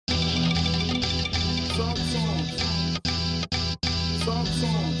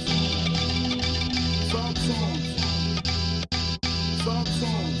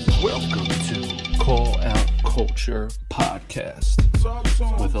Culture Podcast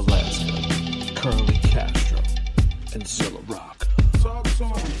with Alaska, Curly Castro, and Zilla Rock.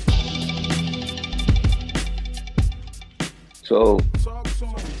 So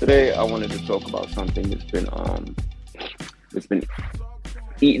today I wanted to talk about something that's been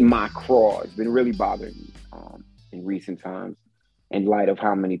eating my craw. It's been really bothering me in recent times, in light of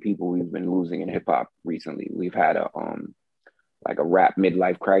how many people we've been losing in hip hop recently. We've had a rap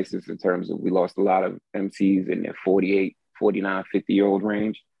midlife crisis in terms of we lost a lot of MCs in their 48, 49, 50-year-old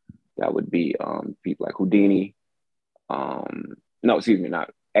range. That would be people like Houdini. Not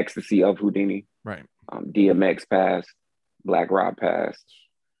Ecstasy of Houdini. Right. DMX passed. Black Rob passed.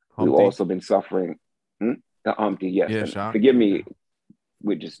 Humpty. We've also been suffering. The Humpty, yes. Yeah, And Shock. forgive me.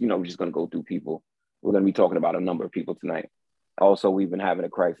 We're just going to go through people. We're going to be talking about a number of people tonight. Also, we've been having a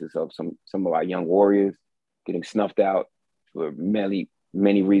crisis of some of our young warriors getting snuffed out for many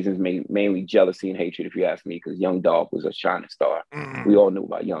reasons, mainly jealousy and hatred, if you ask me, because Young Dolph was a shining star. We all knew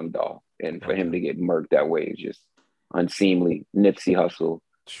about Young Dolph. And for him to get murked that way is just unseemly. Nipsey Hussle,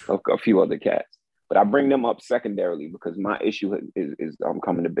 a few other cats. But I bring them up secondarily because my issue is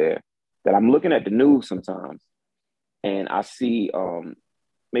coming to bear. That I'm looking at the news sometimes and I see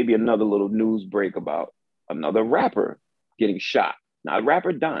maybe another little news break about another rapper getting shot. Not a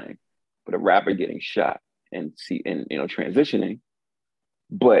rapper dying, but a rapper getting shot and transitioning.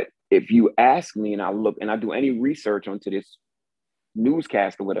 But if you ask me and I look and I do any research onto this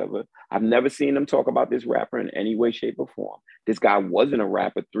newscast or whatever, I've never seen them talk about this rapper in any way, shape, or form. This guy wasn't a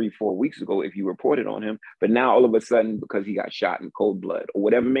rapper 3-4 weeks ago if you reported on him, but now all of a sudden, because he got shot in cold blood or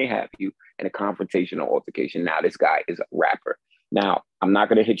whatever may have you in a confrontation or altercation, now this guy is a rapper. Now, I'm not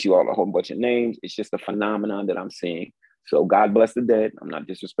going to hit you all a whole bunch of names. It's just a phenomenon that I'm seeing. So God bless the dead. I'm not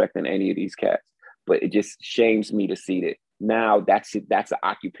disrespecting any of these cats, but it just shames me to see that now that's an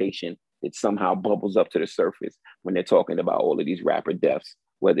occupation that somehow bubbles up to the surface when they're talking about all of these rapper deaths,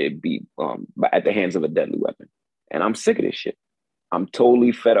 whether it be at the hands of a deadly weapon. And I'm sick of this shit. I'm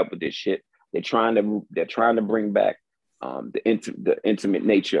totally fed up with this shit. They're trying to bring back the intimate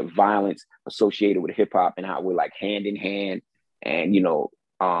nature of violence associated with hip hop and how we're like hand in hand. And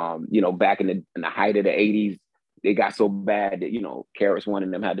back in the height of the 80s, they got so bad that KRS-One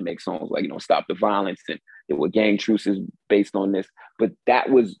and them had to make songs like Stop the Violence, and there were gang truces based on this. But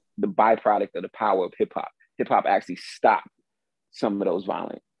that was the byproduct of the power of hip hop. Hip hop actually stopped some of those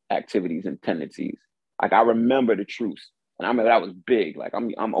violent activities and tendencies. Like I remember the truce, and I remember that was big. Like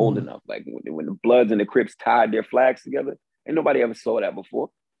I'm old enough. Like when the Bloods and the Crips tied their flags together, ain't nobody ever saw that before,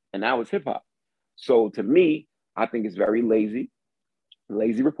 and that was hip hop. So to me, I think it's very lazy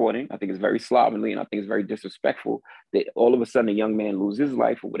reporting. I think it's very slovenly, and I think it's very disrespectful that all of a sudden a young man loses his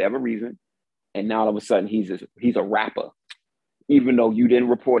life for whatever reason, and now all of a sudden he's a rapper, even though you didn't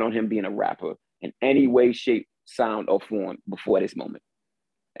report on him being a rapper in any way, shape, sound, or form before this moment.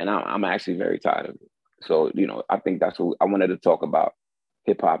 And I'm actually very tired of it. So, I think that's what I wanted to talk about: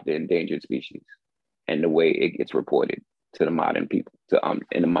 hip hop, the endangered species, and the way it gets reported to the modern people,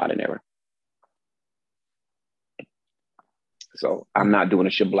 in the modern era. So I'm not doing a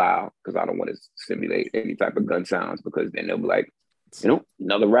shablow because I don't want to simulate any type of gun sounds, because then they'll be like,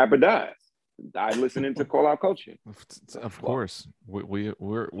 another rapper died listening to Call Out Culture. Of course, we're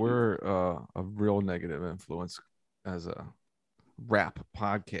a real negative influence as a rap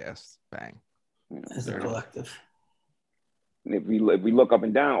podcast. Bang. As a collective. And if we look up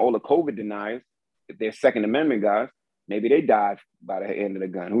and down, all the COVID deniers, if they're Second Amendment guys, maybe they died by the end of the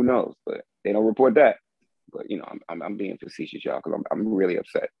gun. Who knows? But they don't report that. But I'm being facetious, y'all, because I'm really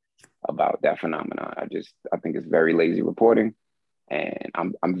upset about that phenomenon. I think it's very lazy reporting, and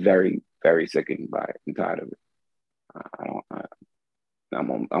I'm very, very sickened by it and tired of it. I don't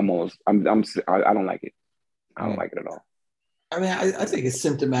like it. I don't like it at all. I mean, I think it's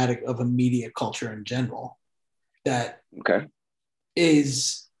symptomatic of a media culture in general that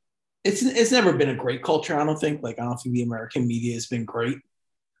it's never been a great culture. I don't think the American media has been great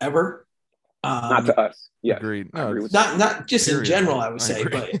ever. Not to us. Yeah. Agreed. No, not just period. In general, I would say,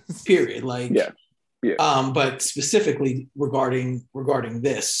 but period. Like, yeah. But specifically regarding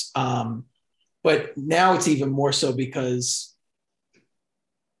this. But now it's even more so because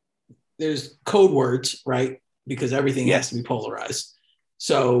there's code words, right? Because everything has to be polarized.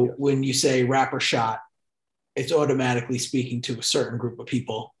 So when you say rapper shot, it's automatically speaking to a certain group of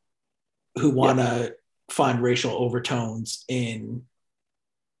people who want to find racial overtones in,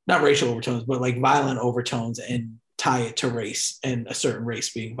 not racial overtones, but like violent overtones, and tie it to race and a certain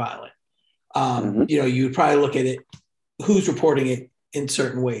race being violent. You would probably look at it, who's reporting it in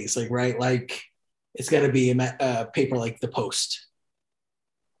certain ways, like, right? Like it's got to be a paper like The Post,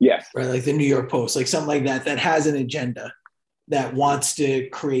 Yes. Right, like the New York Post, like something like that has an agenda, that wants to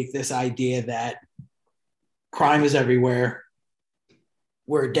create this idea that crime is everywhere.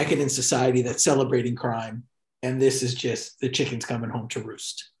 We're a decadent society that's celebrating crime, and this is just the chickens coming home to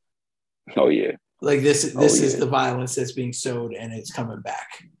roost. Oh yeah. Like this is the violence that's being sowed, and it's coming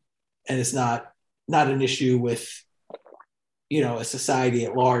back. And it's not an issue with, a society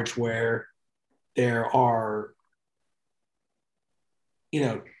at large where there are,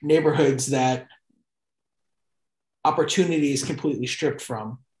 neighborhoods that opportunity is completely stripped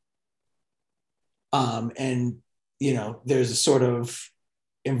from. And, there's a sort of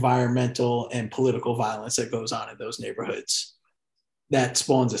environmental and political violence that goes on in those neighborhoods that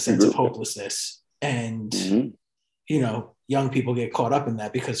spawns a sense of hopelessness. And, young people get caught up in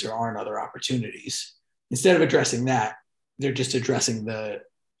that because there aren't other opportunities. Instead of addressing that, they're just addressing the,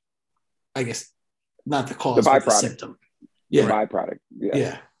 I guess, not the cause, but the symptom. Yeah. The byproduct. Yes.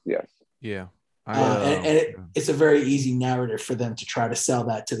 Yeah. Yes. Yeah. It's a very easy narrative for them to try to sell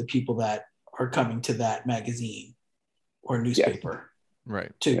that to the people that are coming to that magazine or newspaper. Yes.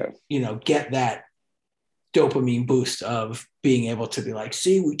 Right. To, get that dopamine boost of being able to be like,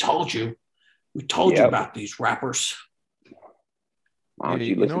 see, we told you about these rappers. What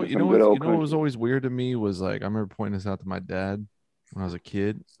was always weird to me was like, I remember pointing this out to my dad when I was a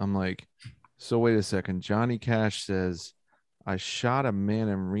kid. I'm like, so wait a second. Johnny Cash says, I shot a man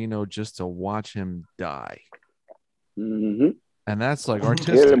in Reno just to watch him die. Mm-hmm. And that's like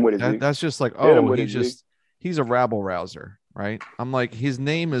artistic. That's just like, he's a rabble rouser, right? I'm like, his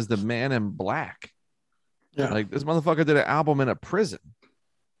name is the Man in Black. Yeah. Like this motherfucker did an album in a prison.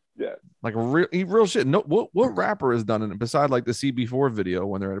 Yeah. Like real shit. No, what rapper has done it besides like the CB4 video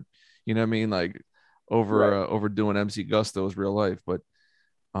when they're at, like overdoing MC Gusto's real life. But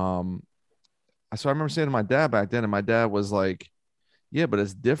so I remember saying to my dad back then, and my dad was like, yeah, but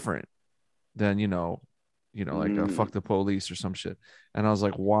it's different than, like fuck the police or some shit. And I was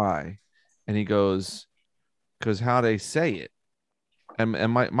like, why? And he goes, because how they say it.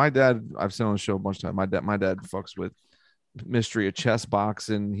 And my dad, I've said on the show a bunch of times, my dad fucks with Mystery of Chess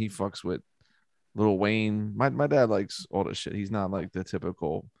Boxing. He fucks with Lil Wayne. My dad likes all this shit. He's not like the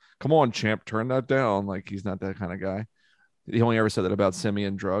typical, come on, champ, turn that down. Like he's not that kind of guy. He only ever said that about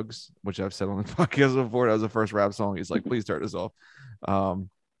Simeon Drugs, which I've said on the podcast before. That was the first rap song. He's like, please start us off.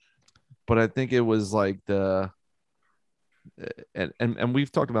 But I think it was like and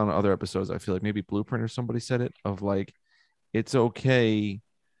we've talked about in other episodes. I feel like maybe Blueprint or somebody said it, of like, it's okay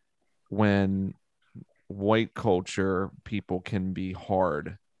when white culture people can be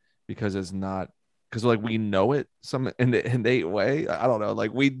hard because it's not, because like we know it some in the innate way. I don't know,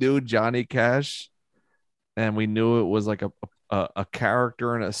 like we knew Johnny Cash and we knew it was like a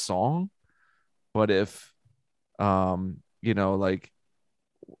character in a song, but if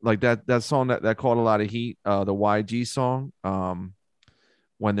like that song that caught a lot of heat, the YG song,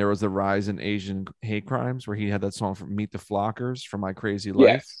 when there was the rise in Asian hate crimes, where he had that song from Meet the Flockers from My Crazy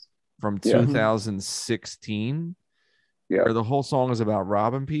Life from 2016, where the whole song is about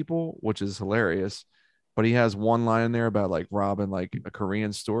robbing people, which is hilarious. But he has one line in there about like robbing like a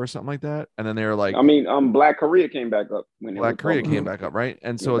Korean store or something like that. And then they're like, Black Korea came back up. Black Korea came back up, right?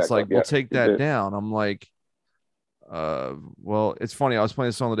 And so it's like, we'll take that down. I'm like, well, it's funny. I was playing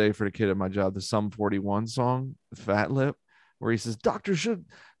a song today for the kid at my job, the Sum 41 song, Fat Lip, where he says, doctors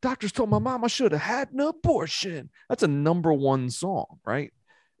told my mom I should have had an abortion. That's a #1 song, right?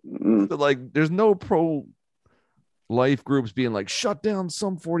 Mm-hmm. So like, there's no pro-life groups being like, shut down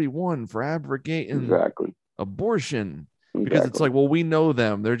Sum 41 for abrogating abortion. Because it's like, well, we know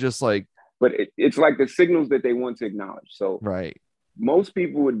them. They're just like, but it's like the signals that they want to acknowledge. So right, most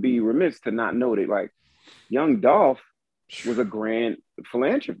people would be remiss to not know that, like, Young Dolph was a grand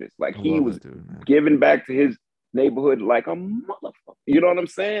philanthropist. Like he was giving back to his neighborhood like a motherfucker. You know what I'm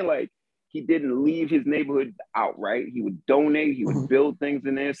saying? Like he didn't leave his neighborhood outright. He would donate. He would build things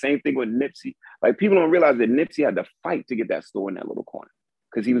in there. Same thing with Nipsey. Like people don't realize that Nipsey had to fight to get that store in that little corner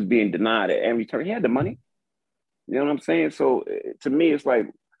because he was being denied at every turn. He had the money. You know what I'm saying? So to me, it's like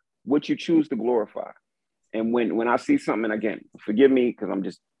what you choose to glorify. And when I see something, and again, forgive me because I'm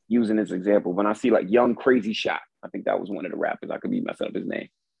just using this example, when I see like Young Crazy Shot, I think that was one of the rappers, I could be messing up his name.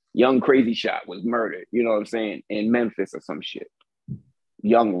 Young Crazy Shot was murdered, you know what I'm saying, in Memphis or some shit.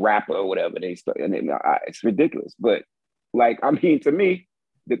 Young rapper or whatever they started, and it's ridiculous. But like, I mean, to me,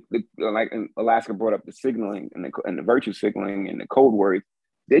 like Alaska brought up the signaling and the virtue signaling and the code words.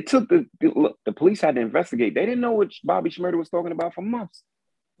 They took the police had to investigate. They didn't know what Bobby Shmurda was talking about for months,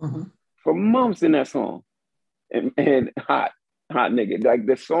 for months in that song, and hot nigga. Like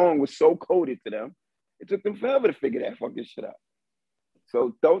the song was so coded to them, it took them forever to figure that fucking shit out.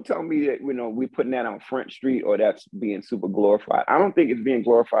 So don't tell me that, we're putting that on Front Street or that's being super glorified. I don't think it's being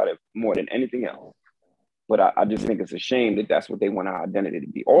glorified more than anything else. But I just think it's a shame that that's what they want our identity to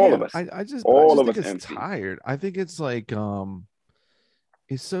be. All of us. I just think it's MC. tired. I think it's like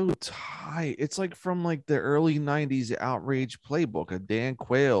it's so tight. It's like from like the early 90s outrage playbook of Dan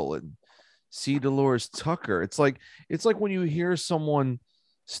Quayle and C. Dolores Tucker. It's like when you hear someone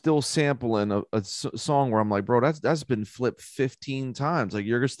still sampling a song where I'm like, bro, that's been flipped 15 times. Like,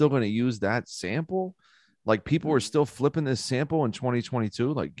 you're still going to use that sample? Like, people are still flipping this sample in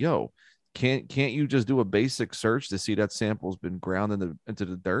 2022. Like, yo, can't you just do a basic search to see that sample's been ground into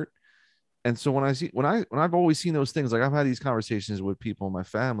the dirt? And so when I've always seen those things, like I've had these conversations with people in my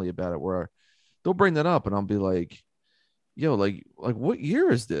family about it, where they'll bring that up and I'll be like, yo, like what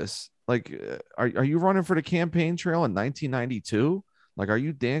year is this? Like, are you running for the campaign trail in 1992? Like, are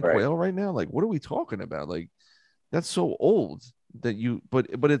you Dan Quayle right now? Like, what are we talking about? Like, that's so old that you, but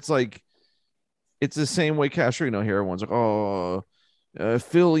it's like, it's the same way Castro, here everyone's like, oh,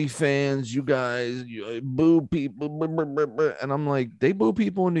 Philly fans, you guys, boo people. And I'm like, they boo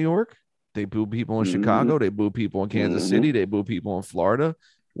people in New York. They boo people in Chicago. They boo people in Kansas City. They boo people in Florida.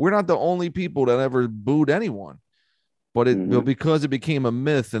 We're not the only people that ever booed anyone. But because it became a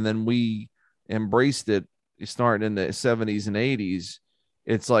myth and then we embraced it starting in the 70s and 80s,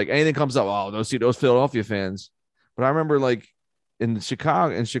 it's like anything comes up, oh, those Philadelphia fans. But I remember, like, in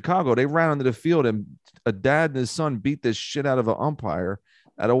Chicago, they ran onto the field and a dad and his son beat this shit out of an umpire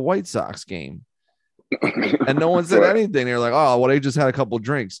at a White Sox game. And no one said anything. They're like, oh, well, they just had a couple of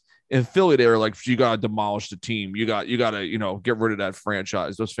drinks. In Philly, they were like, you got to demolish the team. You got to, get rid of that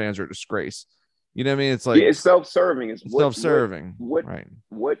franchise. Those fans are a disgrace. You know what I mean? It's like, it's self-serving. It's self-serving. What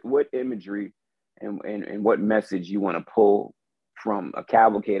imagery and what message you want to pull from a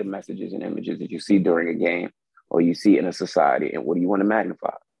cavalcade of messages and images that you see during a game or you see in a society, and what do you want to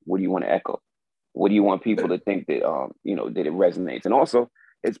magnify? What do you want to echo? What do you want people to think that that it resonates? And also,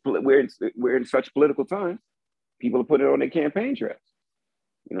 we're in such political times. People are putting it on their campaign trails.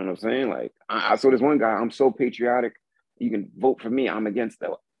 You know what I'm saying? Like, I saw this one guy. I'm so patriotic. You can vote for me. I'm against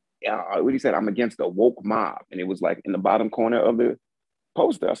what he said. I'm against the woke mob, and it was like in the bottom corner of the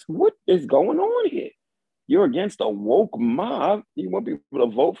poster. I said, what is going on here? You're against a woke mob? You want people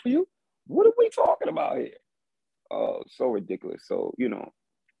to vote for you? What are we talking about here? Oh, so ridiculous. So,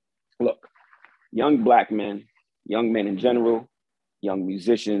 look, young Black men, young men in general, young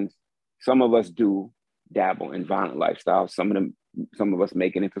musicians, some of us do dabble in violent lifestyles. Some of us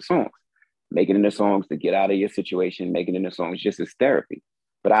make it into songs to get out of your situation, make it into songs just as therapy.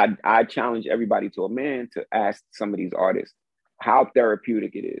 But I challenge everybody to a man to ask some of these artists how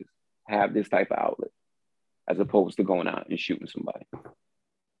therapeutic it is to have this type of outlet, as opposed to going out and shooting somebody.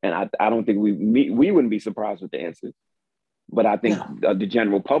 And I don't think we wouldn't be surprised with the answers, but I think the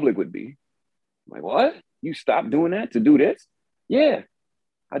general public would be like, what? You stopped doing that to do this? Yeah,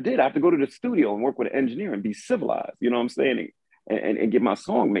 I did. I have to go to the studio and work with an engineer and be civilized, you know what I'm saying? And get my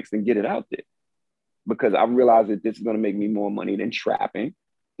song mixed and get it out there. Because I realize that this is going to make me more money than trapping.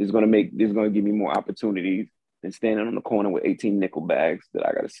 This is going to give me more opportunities than standing on the corner with 18 nickel bags that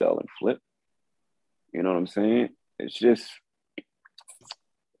I got to sell and flip. You know what I'm saying? It's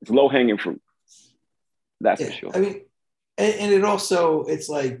low hanging fruit. That's for sure. I mean, and it also, it's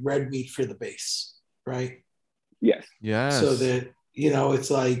like red meat for the base, right? Yes. So that, it's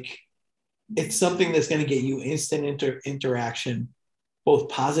like, it's something that's going to get you instant interaction, both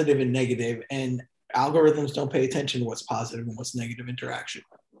positive and negative. And algorithms don't pay attention to what's positive and what's negative interaction.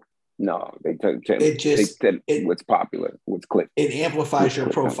 No, they what's popular, what's clicked. It amplifies your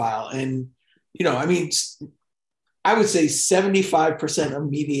profile. And, I would say 75% of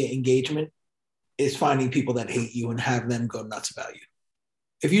media engagement is finding people that hate you and have them go nuts about you.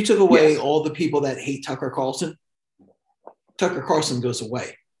 If you took away all the people that hate Tucker Carlson goes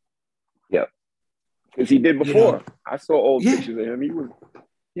away. Yeah. Because he did before. I saw old pictures of him.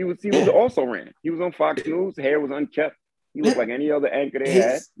 He was also ran. He was on Fox News. Hair was unkept. He looked like any other anchor they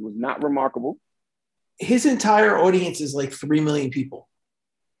had. He was not remarkable. His entire audience is like 3 million people.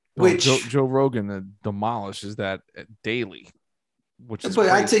 Which Joe Rogan demolishes that daily. But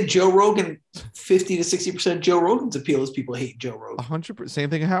I'd say Joe Rogan, 50 to 60% Joe Rogan's appeal is people hate Joe Rogan. 100%. Same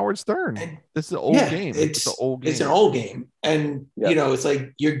thing. Howard Stern. This is an old game. It's an old game. It's an old game, and it's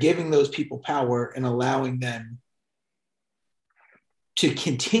like you're giving those people power and allowing them to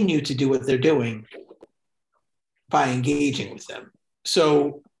continue to do what they're doing by engaging with them.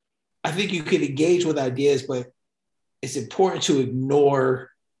 So I think you can engage with ideas, but it's important to ignore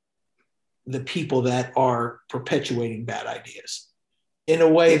the people that are perpetuating bad ideas in a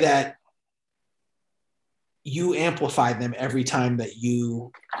way that you amplify them every time that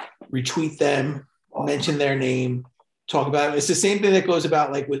you retweet them, mention their name, talk about it. It's the same thing that goes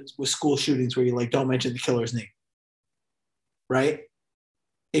about like with school shootings where you like don't mention the killer's name, right?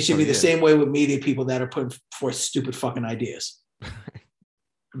 It should be the same way with media people that are putting forth stupid fucking ideas.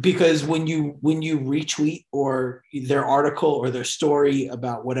 Because when you retweet or their article or their story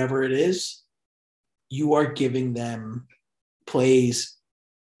about whatever it is, you are giving them plays,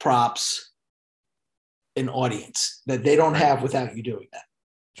 props, an audience that they don't have without you doing that.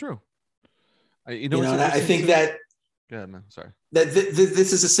 True. And I think that. Yeah, man. Sorry. That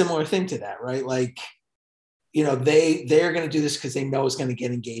this is a similar thing to that, right? Like, they're going to do this because they know it's going to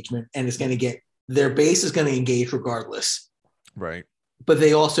get engagement, and it's going to get their base is going to engage regardless. Right. But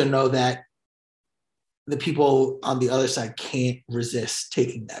they also know that the people on the other side can't resist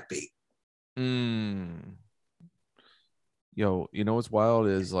taking that bait. Yo, what's wild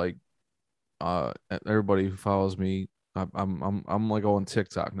is like, everybody who follows me, I'm like on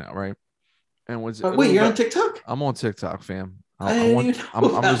TikTok now, right? And wait, you're on TikTok? I'm on TikTok, fam. I'm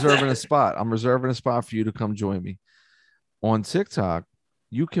reserving a spot. I'm reserving a spot for you to come join me. On TikTok,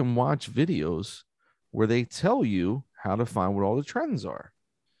 you can watch videos where they tell you how to find what all the trends are.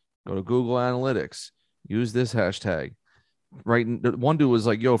 Go to Google Analytics, use this hashtag. Right. One dude was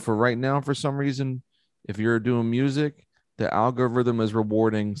like, yo, for right now, for some reason, if you're doing music, the algorithm is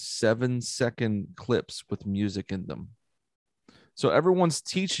rewarding 7-second clips with music in them. So everyone's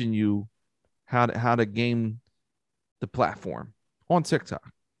teaching you how to game the platform on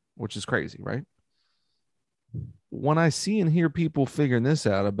TikTok, which is crazy, right? When I see and hear people figuring this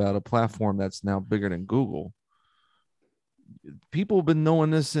out about a platform that's now bigger than Google, people have been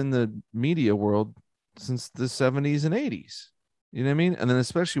knowing this in the media world since the 70s and 80s. You know what I mean? And then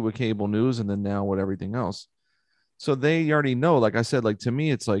especially with cable news, and then now with everything else. So they already know, like I said, like to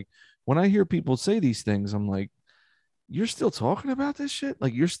me, it's like when I hear people say these things, I'm like, you're still talking about this shit?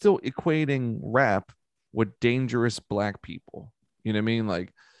 Like you're still equating rap with dangerous black people. You know what I mean?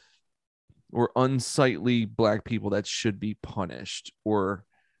 Like, or unsightly black people that should be punished, or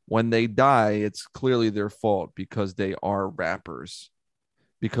when they die, it's clearly their fault because they are rappers,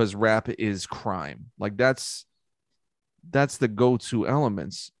 because rap is crime. Like that's the go-to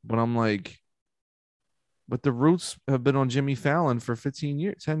elements. But I'm like, but the roots have been on Jimmy Fallon for 15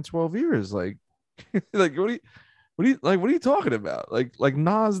 years, 10, 12 years. Like, like, what are you talking about? Like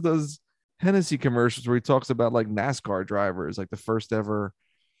Nas does Hennessy commercials where he talks about like NASCAR drivers, like the first ever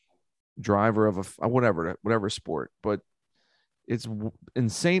driver of a whatever sport. But it's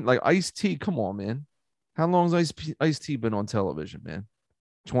insane. Like Ice-T, come on, man. How long has Ice-T been on television, man?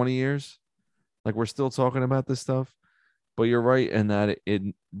 20 years? Like we're still talking about this stuff. But you're right in that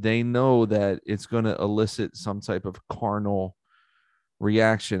they know that it's going to elicit some type of carnal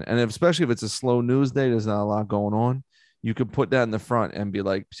reaction. And especially if it's a slow news day, there's not a lot going on. You could put that in the front and be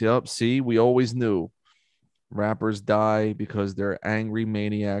like, yep, see, we always knew rappers die because they're angry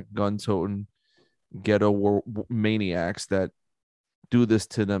maniac, gun-toting, ghetto maniacs that do this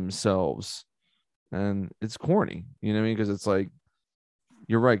to themselves. And it's corny, you know what I mean? Because it's like,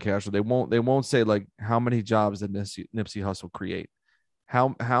 you're right, Castro. They won't say like how many jobs did Nipsey Hussle create?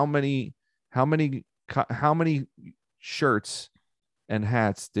 How many shirts and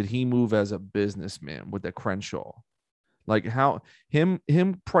hats did he move as a businessman with the Crenshaw? Like how him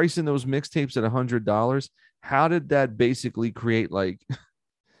pricing those mixtapes at $100, how did that basically create like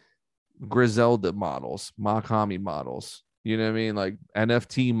Griselda models, Makami models? You know what I mean? Like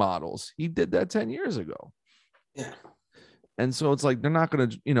NFT models. He did that 10 years ago. Yeah. And so it's like they're not going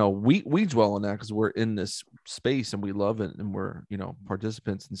to, we dwell on that because we're in this space and we love it and we're,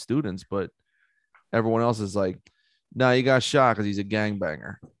 participants and students. But everyone else is like, nah, he got shot because he's a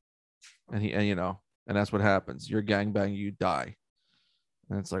gangbanger. And that's what happens. You're a gangbanger, you die.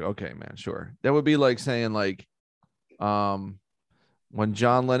 And it's like, okay, man, sure. That would be like saying like, when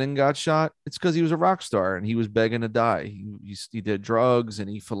John Lennon got shot, it's because he was a rock star and he was begging to die. He did drugs and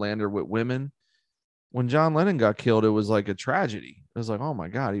he philandered with women. When John Lennon got killed, it was like a tragedy. It was like, oh my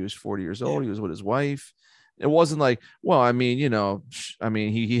God, he was 40 years old. He was with his wife. It wasn't like, well, I mean,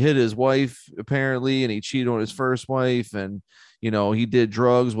 he hit his wife apparently, and he cheated on his first wife, and he did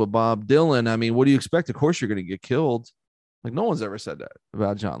drugs with Bob Dylan. I mean, what do you expect? Of course you're going to get killed. Like no one's ever said that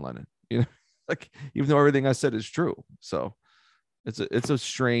about John Lennon, like even though everything I said is true. So it's a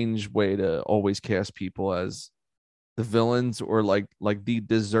strange way to always cast people as the villains or like the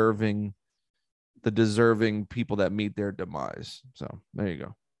deserving people that meet their demise. So there you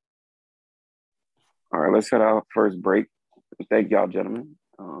go. All right, let's hit our first break. Thank y'all, gentlemen,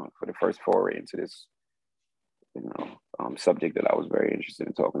 for the first foray into this subject that I was very interested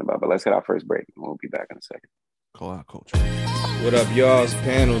in talking about. But let's hit our first break. We'll be back in a second. Call out culture. What up, y'all's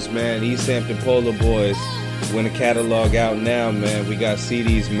panels, man? East Hampton Polar Boys. When the catalog out now, man. We got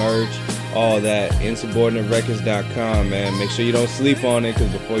CDs, merch, all that. InsubordinateRecords.com, man. Make sure you don't sleep on it,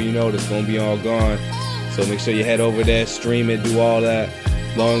 because before you know it, it's going to be all gone. So make sure you head over there, stream it, do all that.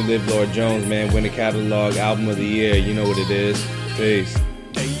 Long live Lord Jones, man. Win the catalog, album of the year. You know what it is. Peace.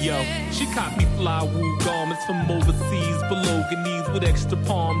 Hey yo, she caught me fly woo garments from overseas, Bolognese with extra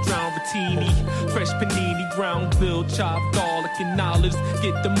palm, drown rotini, fresh panini, ground bill, chopped garlic and olives,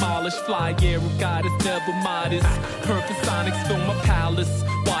 get demolished, fly arrow goddess, never modest, Perfosonics fill my palace,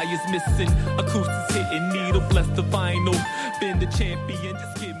 wires missing, acoustics hitting, needle, bless the vinyl, been the champion,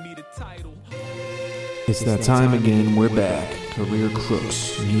 just give me the title. It's that time again, we're back. Career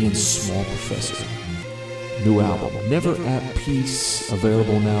Crooks, me and Small Professor. New album, Never at Peace,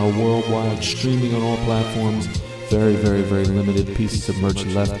 available now worldwide, streaming on all platforms. Very, very, very limited pieces of merch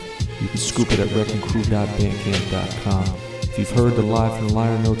left. You can scoop it at wreckingcrew.bandcamp.com. If you've heard the Live from the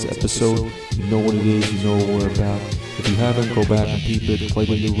Liner Notes episode, you know what it is, you know what we're about. If you haven't, go back and peep it. Play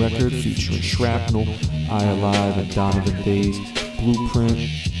the new record featuring Shrapnel, I Alive, and Donovan Days, Blueprint,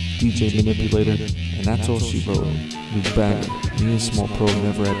 DJ Manipulator, and that's all she wrote. New banger, me and Small Pro,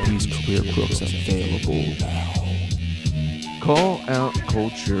 Never at Peace, Career Crooks, available now. Call Out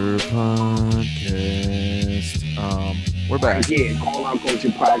Culture Podcast. We're back. Yeah, Call Out Culture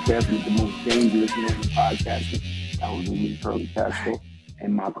Podcast is the most dangerous man in podcasting. That was me, Curly Castro,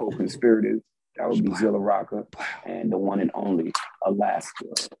 and my co-conspirators. That would be Zilla Rocca and the one and only Alaska.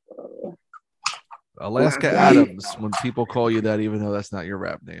 Alaska Adams, when people call you that, even though that's not your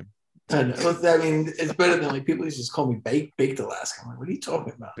rap name. I mean, it's better than like people just call me Baked Alaska. I'm like, what are you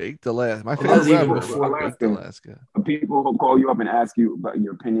talking about? Baked Alaska. My Well, favorite even rapper, before Baked Alaska. People will call you up and ask you about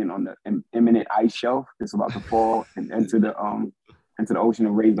your opinion on the imminent ice shelf that's about to fall and into the ocean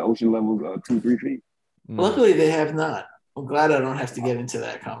and raise the ocean levels 2-3 feet. Luckily, they have not. I'm glad I don't have to get into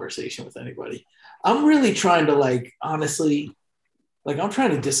that conversation with anybody. I'm really trying to honestly, I'm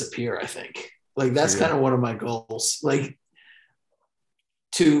trying to disappear, I think. That's kind of one of my goals.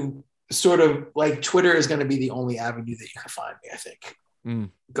 To sort of Twitter is going to be the only avenue that you can find me, I think,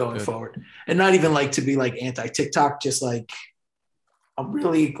 going forward. And not even to be anti-TikTok, just I'm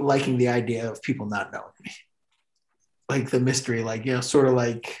really liking the idea of people not knowing me. The mystery, sort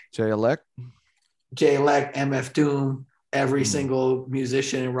of J-Elect, MF Doom, every single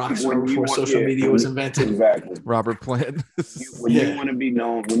musician and rock star before social media was invented. Exactly. Robert Plant. When you want to be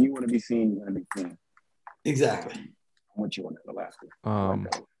known, when you want to be seen, you're going to be seen. Exactly. What you want in Alaska?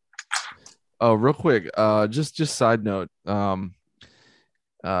 Oh, real quick. Just side note.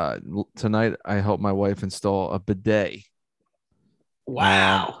 Tonight I helped my wife install a bidet.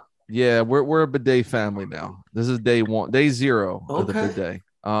 Wow. Yeah, we're a bidet family now. This is day 0 of the bidet.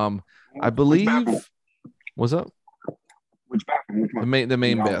 I believe. What's up? Which bathroom? Which one? The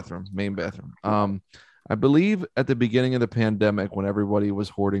main bathroom. Main bathroom. I believe at the beginning of the pandemic, when everybody was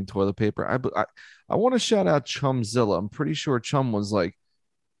hoarding toilet paper, I want to shout out Chumzilla. I'm pretty sure Chum was like,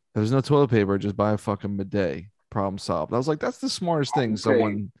 "There's no toilet paper, just buy a fucking bidet. Problem solved." I was like, "That's the smartest thing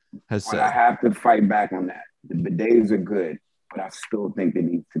someone has said." I have to fight back on that. The bidets are good, but I still think there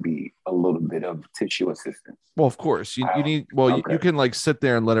needs to be a little bit of tissue assistance. Well, of course, you need. Well, you can sit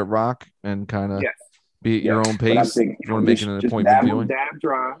there and let it rock and kind of be at your own pace. You want to make it an appointment viewing. Dab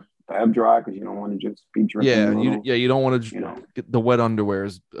dry, because you don't want to just be drinking. You don't want to. Get the wet underwear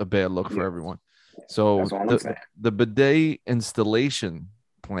is a bad look for everyone. So the bidet installation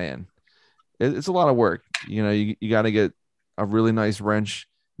plan, it's a lot of work. You got to get a really nice wrench.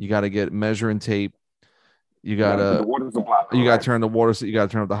 You got to get measuring tape. You got to turn the water. So you got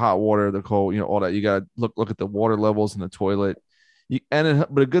to turn up the hot water, the cold, all that. You got to look at the water levels in the toilet.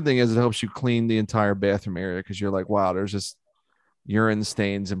 But the good thing is it helps you clean the entire bathroom area, because you're like, wow, there's just urine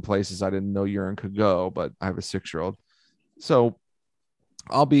stains in places I didn't know urine could go. But I have a 6-year-old, so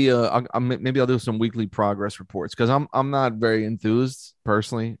I'll be maybe I'll do some weekly progress reports, because I'm not very enthused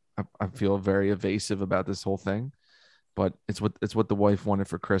personally. I feel very evasive about this whole thing, but it's what the wife wanted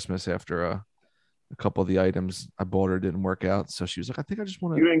for Christmas after a couple of the items I bought her didn't work out. So she was like, I think I just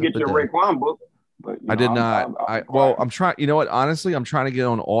want to. You didn't get your Raekwon book. But, I did not. I'm trying. You know what? Honestly, I'm trying to get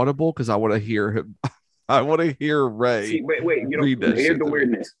on Audible, because I want to hear him. I want to hear Ray. See, wait. Here's the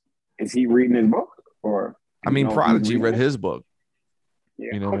weirdness. Is he reading his book, or? Prodigy read his book.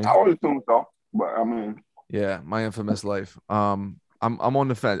 Yeah, I would assume so. But yeah, My Infamous Life. I'm on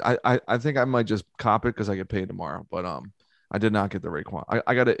the fence. I think I might just cop it because I get paid tomorrow. But I did not get the Raekwon.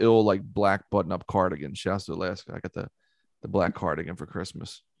 I got an black button up cardigan. Shouts to Alaska. I got the black cardigan for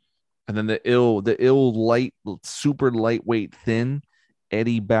Christmas. And then the ill light, super lightweight, thin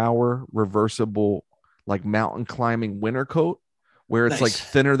Eddie Bauer reversible like mountain climbing winter coat, where it's like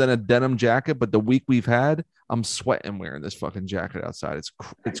thinner than a denim jacket. But the week we've had, I'm sweating wearing this fucking jacket outside.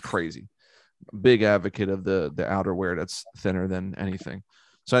 It's crazy. Big advocate of the outerwear that's thinner than anything.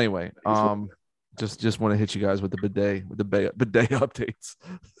 So anyway, just want to hit you guys with the bidet updates.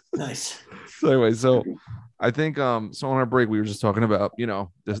 Nice. So anyway, so I think so on our break we were just talking about, you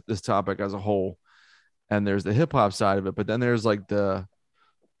know, this topic as a whole, and there's the hip hop side of it, but then there's like the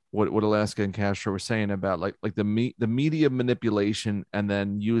what Alaska and Castro were saying about like the media manipulation, and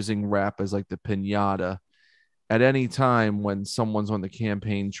then using rap as like the piñata at any time when someone's on the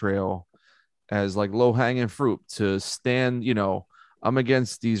campaign trail as like low hanging fruit to stand, you know, I'm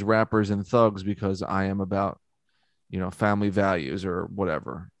against these rappers and thugs because I am about, you know, family values or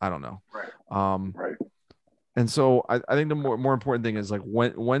whatever. I don't know. Right. Right. And so I think the more important thing is like,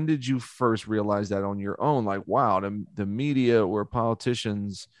 when did you first realize that on your own? Like, wow, the media or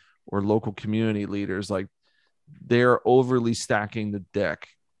politicians or local community leaders, like they're overly stacking the deck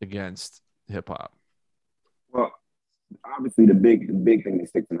against hip hop. Well, obviously the big thing that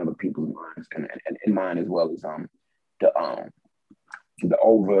sticks in other people's minds and in mine as well is the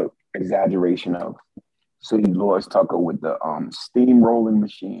over exaggeration of City Lawrence Tucker with the steamrolling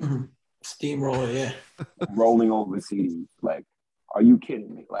machine. Mm-hmm. Steamroller, yeah. Rolling over CDs. Like, are you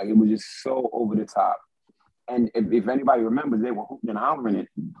kidding me? Like, it was just so over the top. And if anybody remembers, they were hooping and hollering it,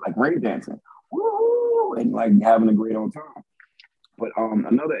 like rain dancing. Woo! And like having a great old time. But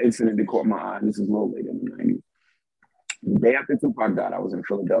another incident that caught my eye, and this is a little later in the 90s. The day after Tupac died, I was in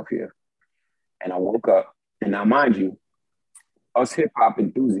Philadelphia. And I woke up, and now mind you, us hip-hop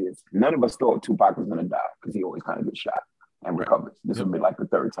enthusiasts, none of us thought Tupac was going to die because he always kind of gets shot and recovers. This will be like the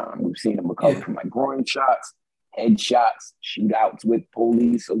third time. We've seen him recover from like groin shots, head shots, shootouts with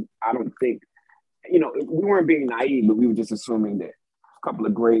police. So I don't think, you know, we weren't being naive, but we were just assuming that a couple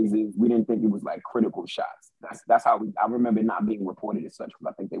of grazes, we didn't think it was like critical shots. That's how I remember it not being reported as such,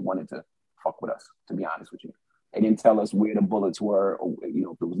 because I think they wanted to fuck with us, to be honest with you. They didn't tell us where the bullets were, or, you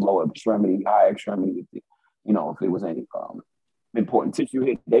know, if it was lower extremity, high extremity, if if there was any important tissue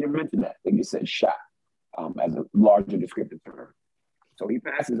hit. They didn't mention that. They just said shot as a larger descriptive term. So he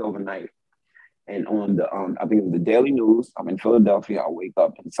passes overnight. And on the, I think it was the Daily News, I'm in Philadelphia, I wake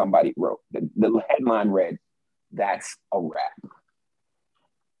up and somebody wrote, the headline read, "That's a wrap."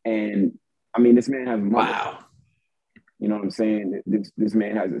 And I mean, this man has a mother. Wow. You know what I'm saying? This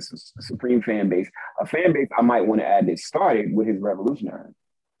man has a supreme fan base. A fan base, I might want to add, that started with his revolutionary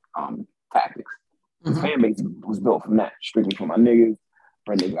tactics. His fan base was built from that, strictly from my niggas.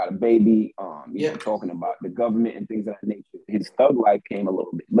 Brenda got a baby, talking about the government and things of that nature. His thug life came a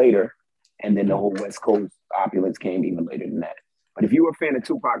little bit later, and then the whole West Coast opulence came even later than that. But if you were a fan of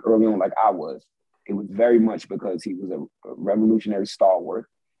Tupac early on, like I was, it was very much because he was a revolutionary stalwart.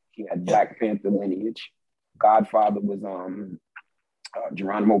 He had Black Panther lineage. Godfather was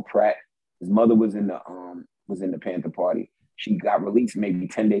Geronimo Pratt. His mother was in the Panther Party. She got released maybe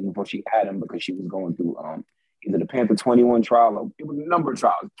 10 days before she had him because she was going through either the Panther 21 trial, or it was a number of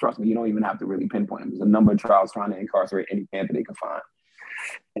trials. Trust me, you don't even have to really pinpoint them. It was a number of trials trying to incarcerate any Panther they could find.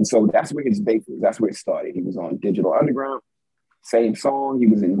 And so that's where his base was. That's where it started. He was on Digital Underground, same song. He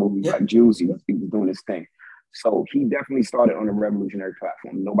was in movies like Juice. He was doing his thing. So he definitely started on a revolutionary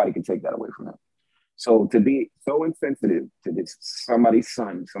platform. Nobody can take that away from him. So to be so insensitive to this, somebody's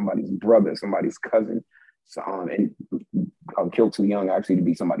son, somebody's brother, somebody's cousin, and killed too young actually to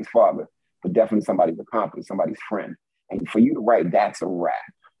be somebody's father, but definitely somebody's accomplice, somebody's friend. And for you to write, "That's a wrap."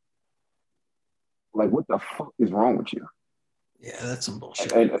 Like, what the fuck is wrong with you? Yeah, that's some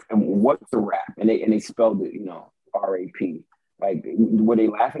bullshit. And what's a rap? And they spelled it, R-A-P. Like, were they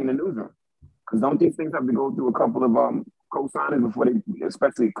laughing in the newsroom? Because don't these things have to go through a couple of co-signers before they,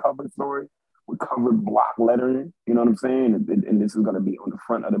 especially a cover story with covered block lettering? You know what I'm saying? And this is going to be on the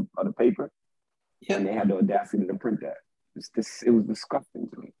front of the paper. Yeah. And they had the audacity to print that. It was disgusting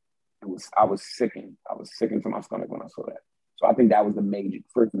to me. I was sickened. I was sickened to my stomach when I saw that. So I think that was the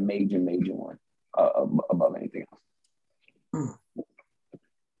first major one above anything else.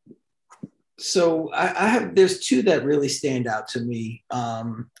 So I have, there's two that really stand out to me.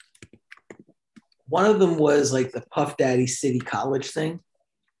 One of them was like the Puff Daddy City College thing.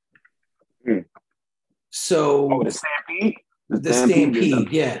 So the Stampede? The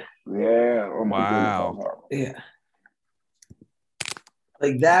Stampede, yeah. Yeah. Oh my God. Yeah.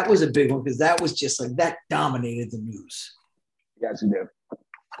 Like that was a big one because that was just like that dominated the news. Yes, it did.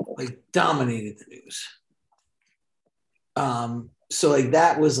 Like dominated the news. So like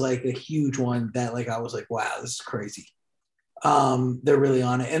that was like a huge one that like I was like, wow, this is crazy. They're really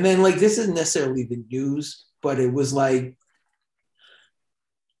on it. And then like this isn't necessarily the news, but it was like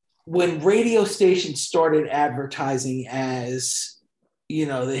when radio stations started advertising as, you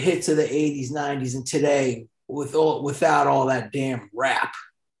know, the hits of the 80s, 90s, and today without all that damn rap.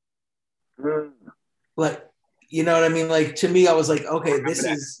 Like, you know what I mean? Like, to me, I was like, okay, this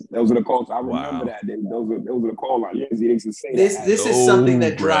is... Those are the calls. I remember that. Those are the call lines. Yes, he used to say this. that. This is something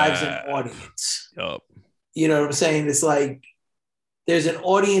that drives an audience. Yup. You know what I'm saying? It's like there's an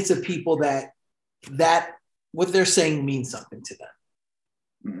audience of people that what they're saying means something to them.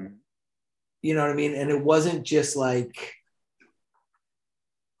 Mm-hmm. You know what I mean? And it wasn't just like...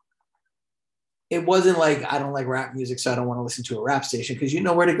 It wasn't like, I don't like rap music, so I don't want to listen to a rap station, because you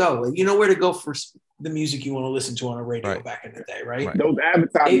know where to go. Like, you know where to go for the music you want to listen to on a radio back in the day, right? Those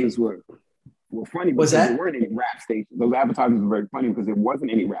advertisements were funny because there weren't any rap stations. Those advertisements were very funny because there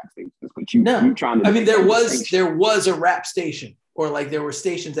wasn't any rap stations. But you trying to... I mean, there was a rap station, or like there were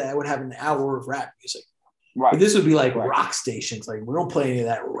stations that would have an hour of rap music. Right. But this would be like rock stations. Like, we don't play any of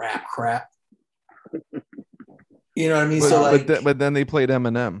that rap crap. You know what I mean? But then they played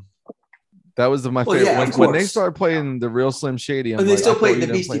Eminem. That was my favorite. Yeah, when they started playing the real Slim Shady, and they still played the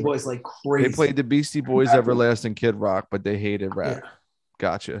Beastie Boys like crazy. They played the Beastie Boys, Everlasting Kid Rock, but they hated rap. Yeah.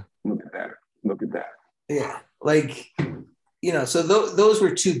 Gotcha. Look at that. Yeah, like, you know, so those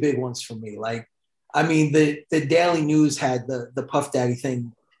were two big ones for me. Like, I mean, the Daily News had the Puff Daddy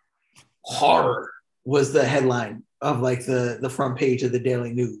thing. Horror was the headline of like the front page of the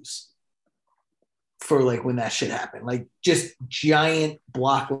Daily News for like when that shit happened. Like, just giant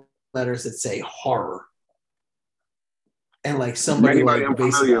block letters that say horror, and like somebody like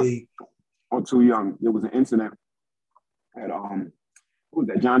basically, or too young. There was an incident at who was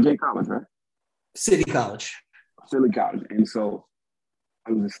that? John Jay College, right? City College, and so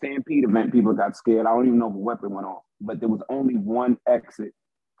it was a stampede event. People got scared. I don't even know if a weapon went off, but there was only one exit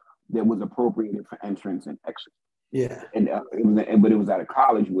that was appropriated for entrance and exit. Yeah, and it was at a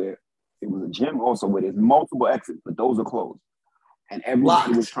college where it was a gym also where there's multiple exits, but those are closed. And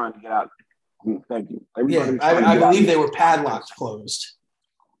everybody was trying to get out. Thank you. I believe they were padlocked closed.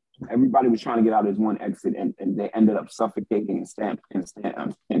 Everybody was trying to get out as one exit, and they ended up suffocating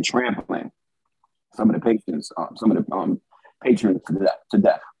and trampling some of the patients, patrons to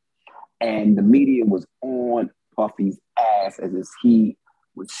death. And the media was on Puffy's ass as he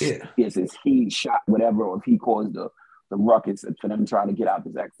shot whatever, or if he caused the ruckus for them trying to get out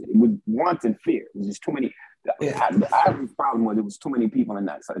this exit. It was wanton fear. It was just too many. The obvious problem was there was too many people in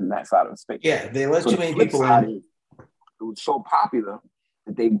that side of the space. Yeah, they let too many people in. It was so popular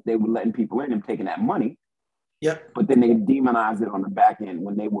that they were letting people in and taking that money. Yep. But then they demonized it on the back end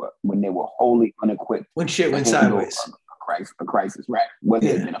when they were wholly unequipped. When shit went sideways. A crisis, right? Whether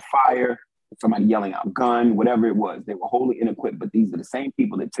it had been a fire, somebody yelling out gun, whatever it was, they were wholly inequipped. But these are the same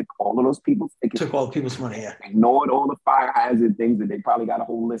people that took all of those people's tickets. Took all the people's money, yeah. Ignored all the fire hazard things that they probably got a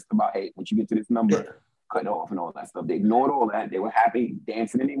whole list about, hey, once you get to this number, cut off and all that stuff. They ignored all that. They were happy,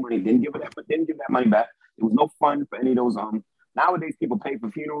 dancing in their money, didn't give that money back. There was no fun for any of those. Nowadays people pay for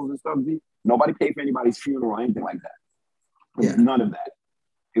funerals and stuff. Nobody paid for anybody's funeral or anything like that. There was none of that.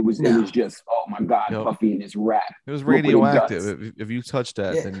 It was just, oh my God, Puffy and his rap. It was radioactive. If you touched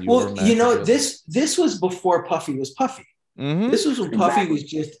that, then you were you know, this was before Puffy was Puffy. Mm-hmm. This was when Puffy was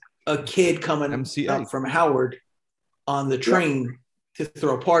just a kid coming up from Howard on the train to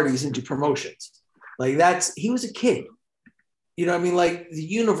throw parties and do promotions. Like, he was a kid. You know what I mean? Like, the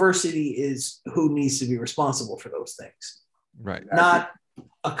university is who needs to be responsible for those things. Right. Not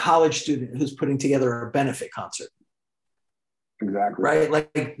a college student who's putting together a benefit concert. Exactly. Right.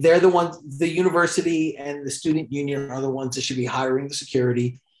 Like, they're the ones, the university and the student union are the ones that should be hiring the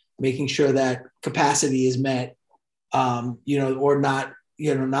security, making sure that capacity is met, or not,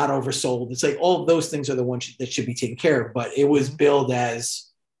 not oversold. It's like all of those things are the ones that should be taken care of. But it was billed as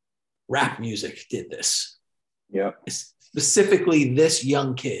rap music did this. Yeah. Specifically this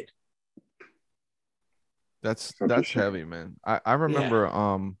young kid. That's heavy, man. I remember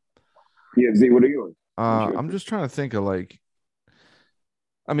Z, what are yours? I'm just trying to think of like,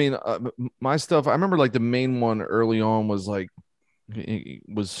 I mean, my stuff, I remember like the main one early on was like, it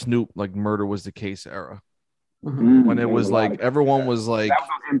was Snoop, like Murder Was the Case era. Mm-hmm. When it was like, everyone was like, that was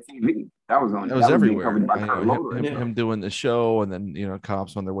on MTV. That was everywhere. Him doing the show, and then,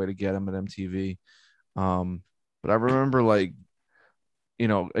 cops on their way to get him at MTV. But I remember like,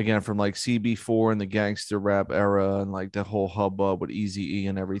 again, from like CB4 and the gangster rap era and like the whole hubbub with Eazy-E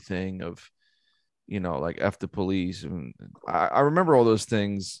and everything of, like F the Police. And I remember all those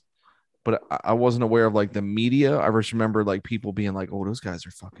things, but I wasn't aware of like the media. I just remember like people being like, oh, those guys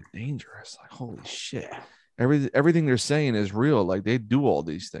are fucking dangerous. Like, holy shit. everything they're saying is real. Like they do all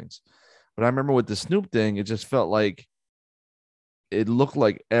these things. But I remember with the Snoop thing, it just felt like it looked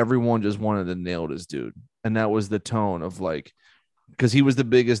like everyone just wanted to nail this dude. And that was the tone of like, because he was the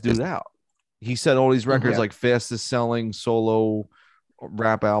biggest dude out. He set all these records, like fastest selling solo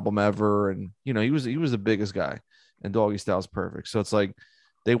rap album ever. And, you know, he was the biggest guy, and Doggy Style's perfect. So it's like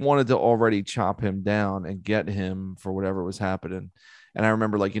they wanted to already chop him down and get him for whatever was happening. And I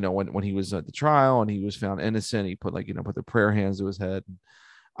remember, like, you know, when he was at the trial and he was found innocent, he put, like, you know, put the prayer hands to his head.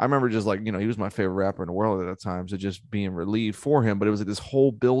 I remember just, like, you know, he was my favorite rapper in the world at that time. So just being relieved for him. But it was like this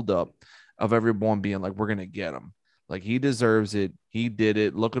whole buildup of everyone being like, we're going to get him. Like, he deserves it. He did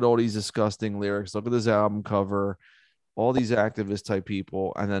it. Look at all these disgusting lyrics. Look at this album cover. All these activist type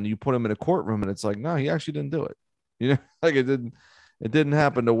people. And then you put him in a courtroom and it's like, no, he actually didn't do it. You know, like it didn't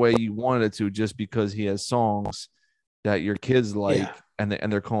happen the way you wanted it to, just because he has songs that your kids like, and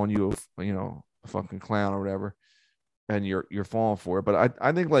they're calling you a fucking clown or whatever, and you're falling for it. But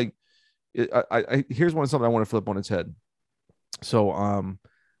I think, like, here's something I want to flip on its head. So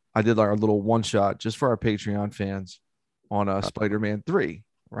I did like our little one shot just for our Patreon fans on Spider-Man 3,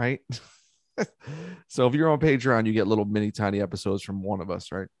 right? So if you're on Patreon, you get little mini tiny episodes from one of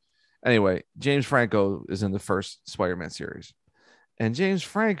us, right? Anyway, James Franco is in the first Spider-Man series, and James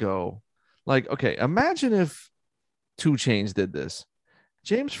Franco, like, okay, imagine if 2 Chainz did this.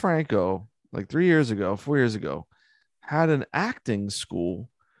 James Franco, like 4 years ago, had an acting school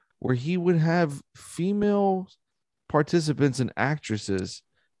where he would have female participants and actresses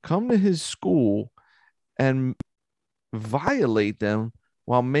come to his school and violate them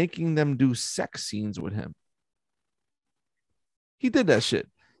while making them do sex scenes with him. He did that shit.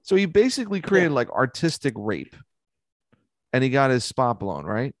 So he basically created like artistic rape, and he got his spot blown,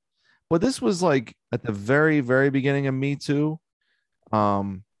 right? But this was like at the very, very beginning of Me Too.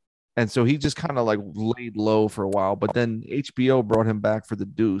 And so he just kind of like laid low for a while, but then HBO brought him back for The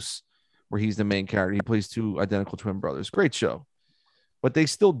Deuce, where he's the main character. He plays 2 identical twin brothers. Great show. But they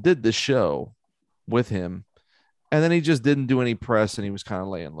still did the show with him. And then he just didn't do any press, and he was kind of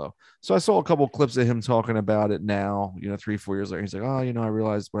laying low. So I saw a couple of clips of him talking about it now, 3-4 years later. He's like, oh, I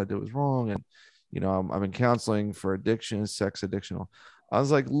realized what I did was wrong. And, I've been counseling for addiction, sex addiction. I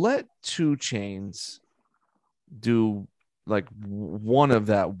was like, let 2 Chainz do like one of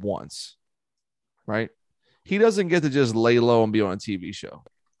that once, right? He doesn't get to just lay low and be on a TV show.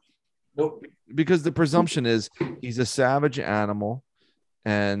 Nope. Because the presumption is he's a savage animal.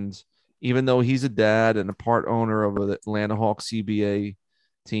 And even though he's a dad and a part owner of the Atlanta Hawks CBA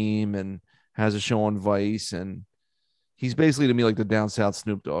team and has a show on Vice, and he's basically to me like the down south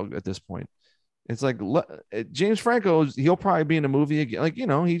Snoop Dogg at this point. It's like James Franco, he'll probably be in a movie again. Like,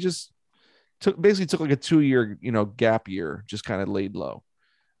 he just took like a 2-year, gap year, just kind of laid low.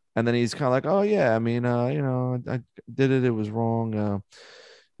 And then he's kind of like, oh yeah, I mean, I did it. It was wrong.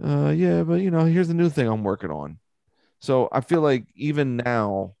 Yeah, but here's the new thing I'm working on. So I feel like even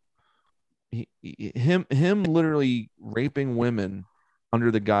now, him literally raping women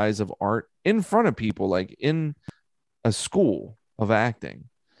under the guise of art in front of people, like in a school of acting,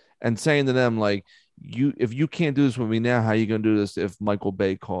 and saying to them, like, if you can't do this with me now, how are you gonna do this if Michael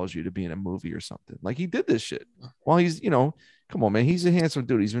Bay calls you to be in a movie or something? Like, he did this shit while he's, come on, man, he's a handsome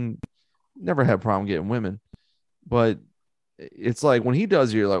dude. He's never had a problem getting women, but it's like when he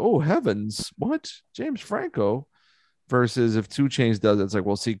does it, you're like, oh heavens, what? James Franco. Versus if 2 Chainz does it, it's like,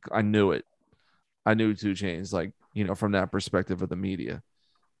 well, see, I knew it. I knew 2 Chainz, like, from that perspective of the media.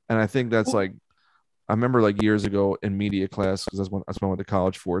 And I think that's like, I remember like years ago in media class, because that's what I went to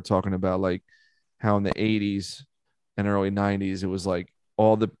college for, talking about like how in the 80s and early 90s, it was like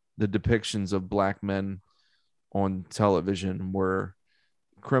all the depictions of black men on television were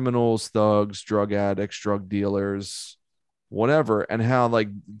criminals, thugs, drug addicts, drug dealers, whatever. And how like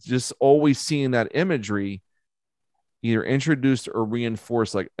just always seeing that imagery either introduced or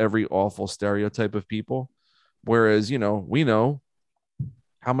reinforced like every awful stereotype of people. Whereas, we know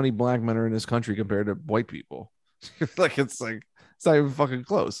how many black men are in this country compared to white people. Like, it's not even fucking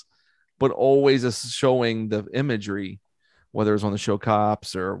close. But always showing the imagery, whether it's on the show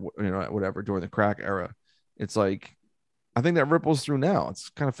Cops or, whatever, during the crack era. It's like, I think that ripples through now. It's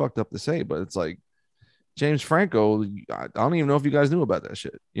kind of fucked up to say, but it's like, James Franco, I don't even know if you guys knew about that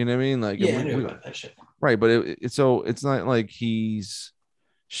shit. You know what I mean? Like, yeah, I knew about that shit. Right, but it's not like he's.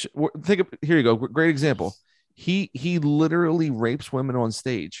 Here you go. Great example. He literally rapes women on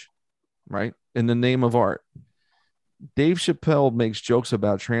stage, right, in the name of art. Dave Chappelle makes jokes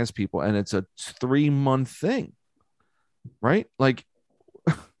about trans people, and it's a 3-month thing, right? Like,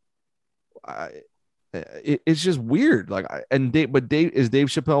 it's just weird. Like, but is Dave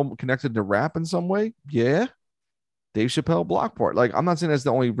Chappelle connected to rap in some way? Yeah. Dave Chappelle, Block Party. Like, I'm not saying that's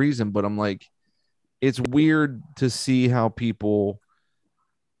the only reason, but I'm like, it's weird to see how people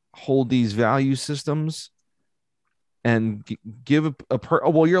hold these value systems and give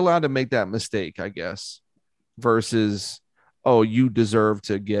well, you're allowed to make that mistake, I guess, versus, oh, you deserve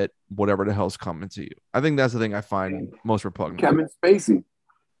to get whatever the hell's coming to you. I think that's the thing I find most repugnant. Kevin Spacey,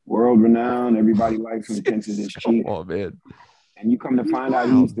 world renowned, everybody likes him, thinks it is cheap. Oh man! And you come to find out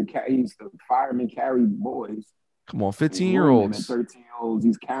he's the fireman carry boys. Come on, 15-year-olds, 13-year-olds.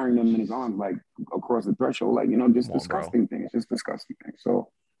 He's carrying them in his arms like across the threshold, like just disgusting thing. It's just disgusting thing.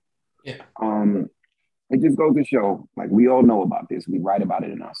 So, yeah. It just goes to show, like, we all know about this. We write about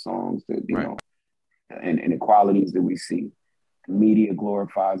it in our songs, that you know, and the qualities that we see. The media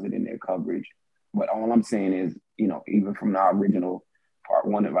glorifies it in their coverage. But all I'm saying is, even from our original part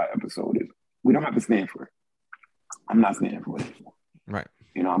 1 of our episode, is we don't have to stand for it. I'm not standing for it anymore. Right.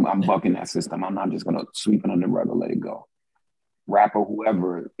 I'm bucking that system. I'm not just gonna sweep it under the rug or let it go. Rapper,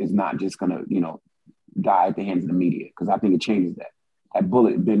 whoever, is not just gonna, die at the hands of the media, because I think it changes that. That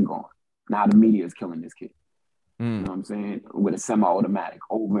bullet has been gone. Now the media is killing this kid. You know what I'm saying? With a semi-automatic,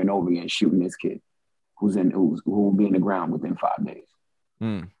 over and over again, shooting this kid who will be in the ground within 5 days.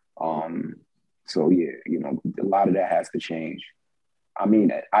 So yeah, a lot of that has to change. I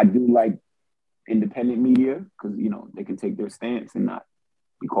mean, I do like independent media, because they can take their stance and not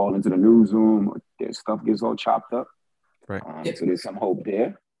be called into the newsroom, or their stuff gets all chopped up. Right. So there's some hope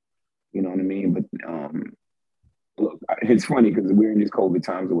there. You know what I mean? But look, it's funny because we're in these COVID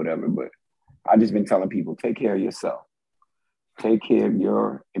times or whatever, but I've just been telling people, take care of yourself. Take care of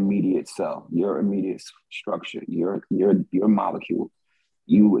your immediate self, your immediate structure, your molecule,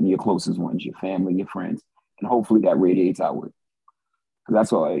 you and your closest ones, your family, your friends, and hopefully that radiates outward. Because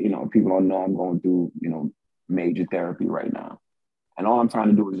that's all, people don't know I'm going through, major therapy right now. And all I'm trying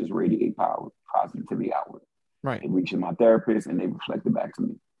to do is just radiate positivity outward. Right. It reaches my therapist and they reflect it back to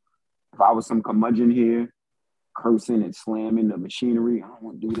me. If I was some curmudgeon here, cursing and slamming the machinery, I don't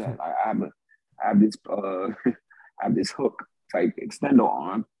want to do that. I have this hook type extendo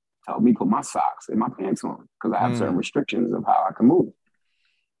arm to help me put my socks and my pants on, because I have certain restrictions of how I can move.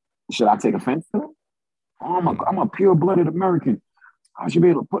 Should I take offense to it? Oh, I'm a pure-blooded American. I should be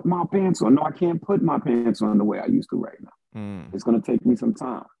able to put my pants on. No, I can't put my pants on the way I used to right now. It's going to take me some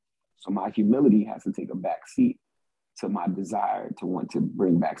time. So my humility has to take a back seat to my desire to want to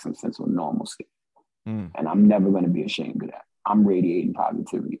bring back some sense of normalcy. And I'm never going to be ashamed of that. I'm radiating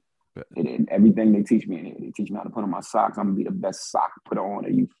positivity. And everything they teach me in here, they teach me how to put on my socks. I'm going to be the best sock putter on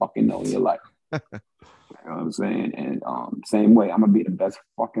that you fucking know in your life. You know what I'm saying? And same way, I'm going to be the best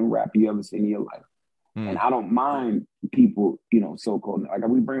fucking rapper you ever seen in your life. And I don't mind people, so-called, like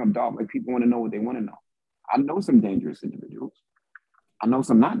we bring up dog, like people want to know what they want to know. I know some dangerous individuals. I know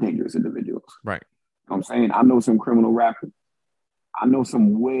some not dangerous individuals. Right. You know what I'm saying? I know some criminal rappers. I know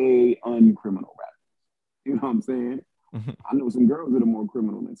some way uncriminal rappers. You know what I'm saying? I know some girls that are more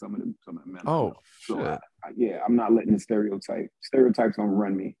criminal than some of the men. Oh, so I'm not letting the stereotypes don't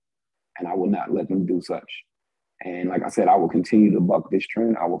run me, and I will not let them do such. And like I said, I will continue to buck this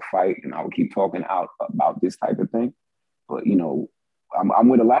trend. I will fight, and I will keep talking out about this type of thing. But I'm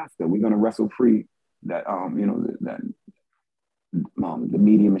with Alaska. We're gonna wrestle free that the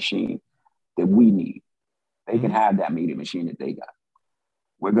media machine that we need. They can have that media machine that they got.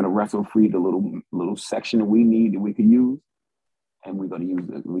 We're gonna wrestle free the little section that we need that we can use, and we're gonna use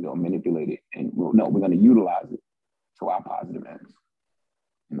it. We're gonna manipulate it, and we're gonna utilize it to our positive ends.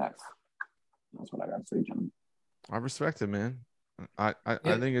 And that's what I gotta say, gentlemen. I respect it, man. I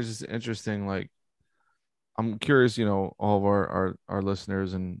think it's just interesting. Like, I'm curious, all of our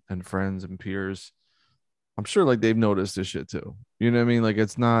listeners and friends and peers, I'm sure like they've noticed this shit too. You know what I mean? Like,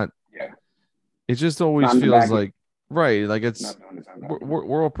 it's not, it just always feels like, right. Like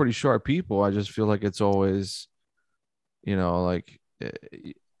we're all pretty sharp people. I just feel like it's always, like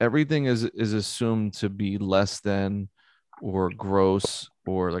everything is assumed to be less than, or gross,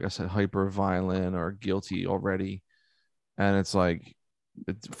 or like I said, hyper violent or guilty already. And it's like,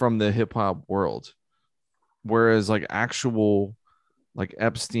 it's from the hip hop world. Whereas like actual, like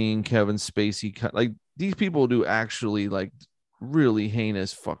Epstein, Kevin Spacey, like these people do actually like really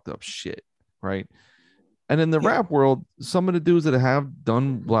heinous, fucked up shit. Right. And in the rap world, some of the dudes that have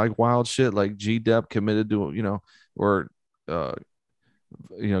done like wild shit, like G-Dep committed to, or,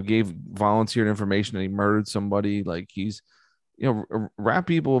 gave volunteered information and he murdered somebody. Like he's, rap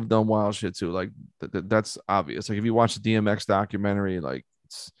people have done wild shit too. Like that's obvious. Like if you watch the DMX documentary, like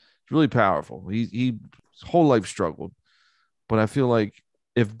it's really powerful. He his whole life struggled, but I feel like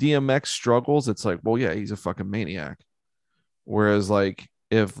if DMX struggles, it's like, well, yeah, he's a fucking maniac. Whereas like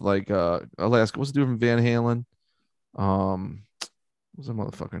if like Alaska, what's the dude from Van Halen? What's the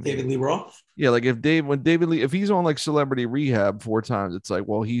motherfucker David name? Lee Roth. Yeah, like if David Lee, if he's on like celebrity rehab 4 times, it's like,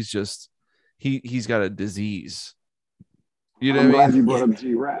 well, he's just he's got a disease. You know I'm what I glad mean? you brought up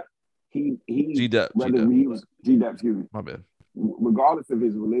G-Rap. He G-Dep, whether G-Dep. he was G-Dep, excuse me. My bad. Regardless of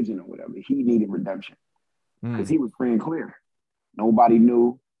his religion or whatever, he needed redemption because Mm. he was free and clear. Nobody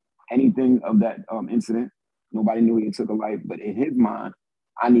knew anything of that incident. Nobody knew he had took a life, but in his mind,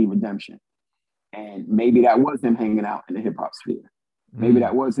 I need redemption. And maybe that was him hanging out in the hip hop sphere. Maybe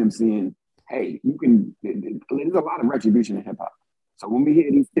that was him saying, hey, you can, there's a lot of retribution in hip hop. So when we hear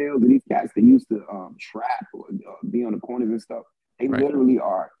these tales of these cats that used to trap or be on the corners and stuff, they literally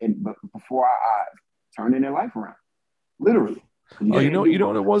are, but before our eyes, turning their life around. Literally. Oh, you know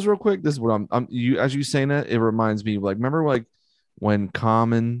what it was real quick? This is what I'm you as you saying that, it reminds me of like, remember like when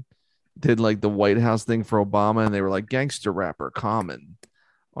Common did like the White House thing for Obama and they were like gangster rapper Common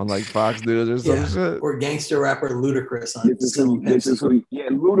on like Fox News or some shit. Or gangster rapper Ludacris on This is who,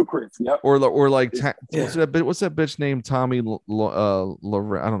 Ludacris. Yep. Or like Yeah. what's that bitch named Tommy I don't know,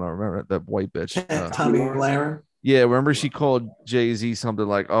 remember that white bitch. Tommy Lahren. Yeah, remember she called Jay-Z something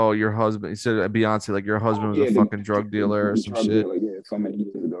like, "Oh, your husband." He said Beyonce like your husband was a fucking drug dealer or some shit. Dealer, yeah, so many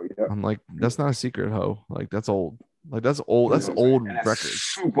years ago. Yeah. I'm like, that's not a secret, ho. Like that's old. Like that's old. That's old And that's records.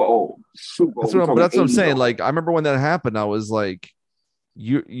 super old. Super That's old. what I'm saying. Old. Like I remember when that happened, I was like,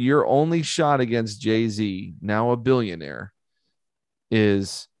 your only shot against Jay-Z, now a billionaire,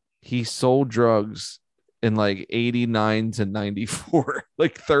 is he sold drugs in like 89 to 94,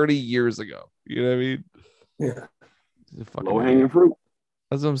 like 30 years ago. You know what I mean? Yeah. Low hanging fruit.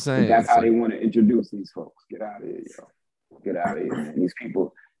 That's what I'm saying. That's how like, they want to introduce these folks. Get out of here, yo. Get out of here, man. These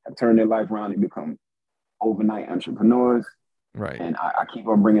people have turned their life around and become overnight entrepreneurs. right. And I keep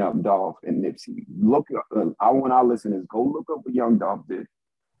on bringing up Dolph and Nipsey. Look, I want our listeners, go look up what Young Dolph did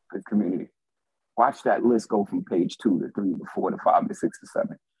for his community. Watch that list go from page 2 to 3 to 4 to 5 to 6 to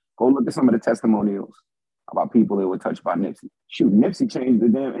 7. Go look at some of the testimonials about people that were touched by Nipsey. Shoot, Nipsey changed the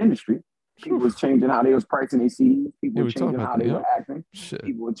damn industry. People was changing how they was pricing their CDs. People were changing how they were acting. Shit.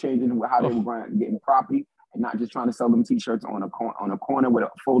 People were changing how they were getting property and not just trying to sell them T-shirts on a corner with a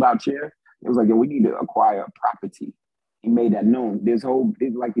fold-out chair. It was like, yo, we need to acquire property. He made that known. There's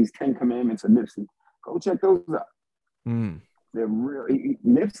like these 10 commandments of Nipsey. Go check those out. Mm. They're real.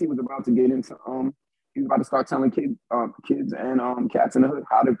 Nipsey was about to get into he was about to start telling kids and cats in the hood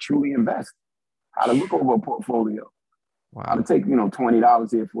how to truly invest, how to look over a portfolio. Wow. How to take,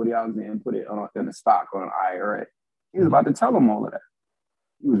 $20 here, $40 here and put it in a stock or an IRA. He was about to tell them all of that.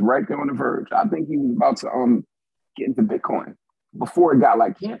 He was right there on the verge. I think he was about to get into Bitcoin before it got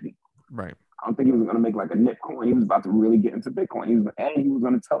like campy. Right. I don't think he was going to make like a nip coin. He was about to really get into Bitcoin. He was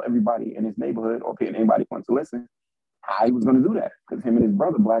going to tell everybody in his neighborhood or anybody who wants to listen how he was going to do that. Because him and his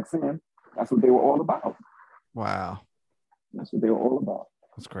brother, Black Sam, that's what they were all about. Wow. That's what they were all about.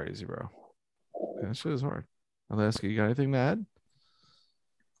 That's crazy, bro. Yeah, that shit is hard. Alaska, you got anything to add?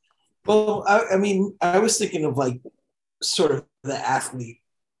 Well, I mean, I was thinking of like sort of the athlete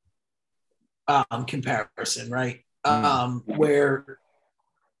comparison, right? Where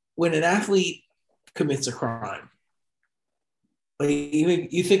when an athlete commits a crime, like even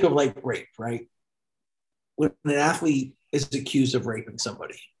you think of like rape, right? When an athlete is accused of raping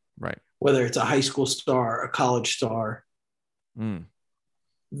somebody, right? Whether it's a high school star, a college star,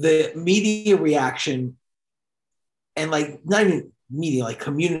 the media reaction, and like not even media, like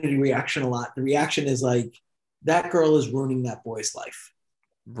community reaction a lot. The reaction is like, that girl is ruining that boy's life.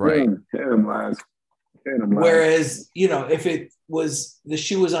 Right. Whereas, if it was the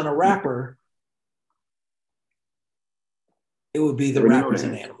shoe was on a rapper, it would be the rapper's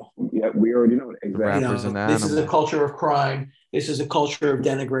an animal. Yeah, we already know that. Exactly. Rapper's an animal. This is a culture of crime. This is a culture of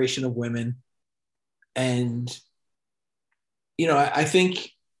denigration of women. And, I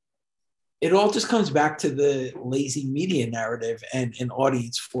think it all just comes back to the lazy media narrative and an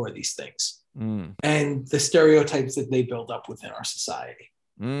audience for these things and the stereotypes that they build up within our society.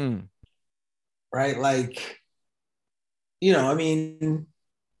 Right? Like, I mean,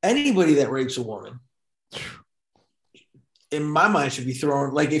 anybody that rapes a woman, in my mind, should be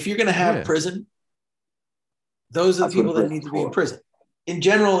thrown. Like, if you're going to have prison, those are the people that need to be in prison. In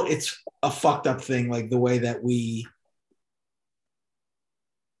general, it's a fucked up thing, like the way that we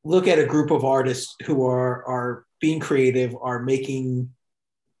look at a group of artists who are being creative, are making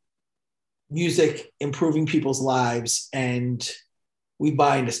music, improving people's lives, and we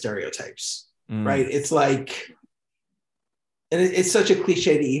buy into stereotypes, right? It's like, and it's such a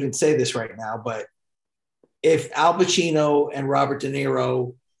cliche to even say this right now, but if Al Pacino and Robert De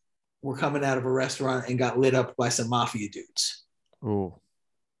Niro were coming out of a restaurant and got lit up by some mafia dudes,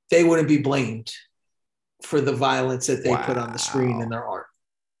 they wouldn't be blamed for the violence that they put on the screen in their art.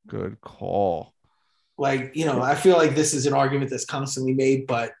 Good call. Like, you know, I feel like this is an argument that's constantly made,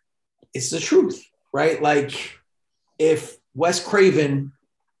 but it's the truth, right? Like, if Wes Craven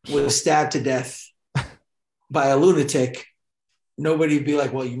was stabbed to death by a lunatic, nobody would be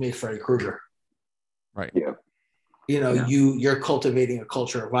like, well, you made Freddy Krueger. Right. Yeah. You know, you're cultivating a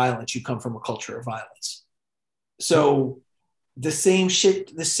culture of violence. You come from a culture of violence. So the same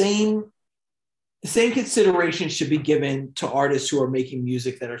consideration should be given to artists who are making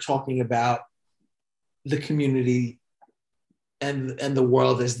music that are talking about the community and the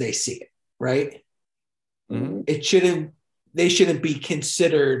world as they see it, right? Mm-hmm. They shouldn't be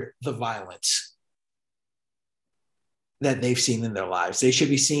considered the violence that they've seen in their lives. They should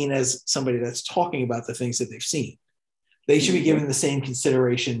be seen as somebody that's talking about the things that they've seen. They should be given the same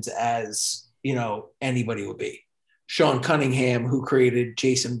considerations as, you know, anybody would be. Sean Cunningham, who created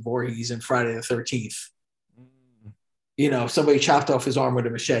Jason Voorhees and Friday the 13th. You know, somebody chopped off his arm with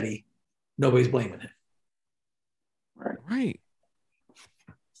a machete. Nobody's blaming him. Right.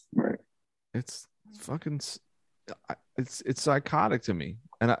 Right. It's fucking, it's psychotic to me.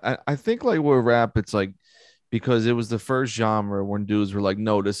 And I think like with rap, it's like, because it was the first genre when dudes were like,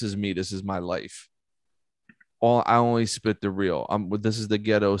 no, this is me. This is my life. I only spit the real. This is the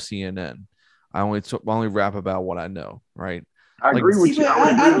ghetto CNN. I only rap about what I know. Right. I agree with you.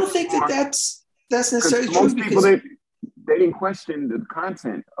 I don't think that's necessarily true. Most people, they didn't question the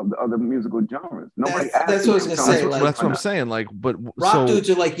content of the other musical genres. Nobody asked. That's what I was gonna say. That's what I'm saying. Like, but rock dudes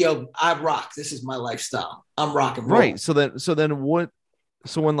are like, yo, I rock. This is my lifestyle. I'm rock and roll. Right. So then what?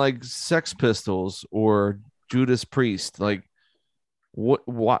 So when like Sex Pistols or Judas Priest, like,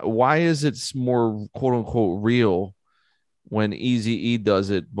 why is it more quote unquote real when Eazy-E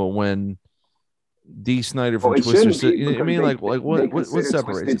does it, but when D. Snyder from Twister, you know what I mean? Like what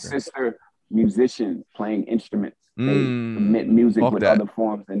separates it? Sister musicians playing instruments. They commit music with other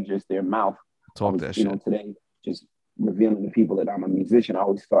forms than just their mouth. Talk that shit. You know, today, just revealing to people that I'm a musician. I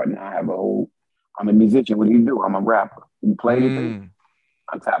always start, and I'm a musician. What do? I'm a rapper. You play anything?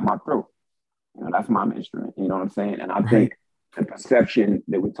 I tap my throat. You know, that's my instrument. You know what I'm saying? And I think the perception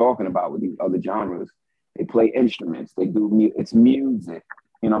that we're talking about with these other genres, they play instruments, they do it's music.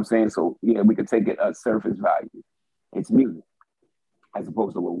 You know what I'm saying? So yeah, we could take it at surface value. It's music, as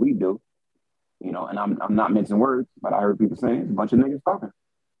opposed to what we do. You know, and I'm not mincing words, but I heard people saying it's a bunch of niggas talking.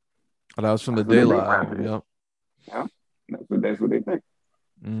 Oh, that was from the Daylight album. Yep. Yeah, that's what they think.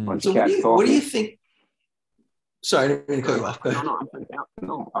 So what do you think? Sorry, I didn't mean to cut you off. Go ahead.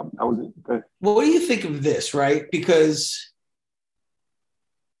 No, I was. Well, what do you think of this, right? Because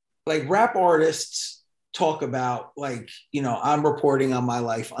like rap artists talk about, like, you know, I'm reporting on my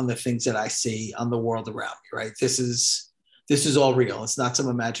life, on the things that I see, on the world around me, right? This is all real. It's not some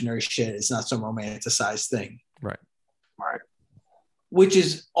imaginary shit. It's not some romanticized thing. Right. Which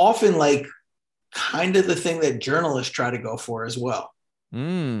is often like kind of the thing that journalists try to go for as well.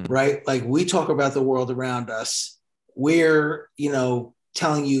 Right? Like, we talk about the world around us. We're, you know,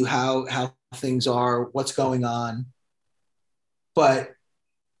 telling you how things are, what's going on, but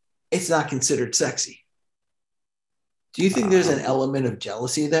it's not considered sexy. Do you think there's an element of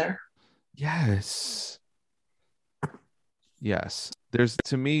jealousy there? Yes. There's,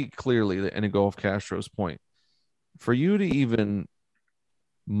 to me, clearly, and to go off Castro's point, for you to even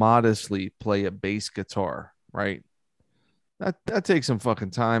modestly play a bass guitar, right? That takes some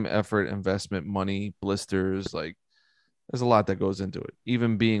fucking time, effort, investment, money, blisters. Like, there's a lot that goes into it.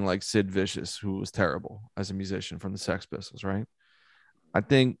 Even being like Sid Vicious, who was terrible as a musician from the Sex Pistols, right? I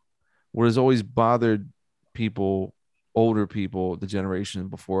think what has always bothered people, older people, the generation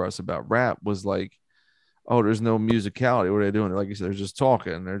before us, about rap was like, oh, there's no musicality. What are they doing? Like you said, they're just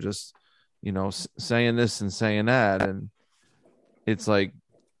talking. They're just, you know, saying this and saying that. And it's like,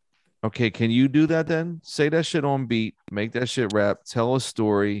 okay, can you do that then? Say that shit on beat, make that shit rap, tell a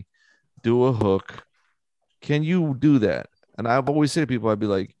story, do a hook. Can you do that? And I've always said to people, I'd be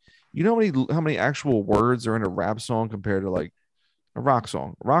like, you know how many actual words are in a rap song compared to like a rock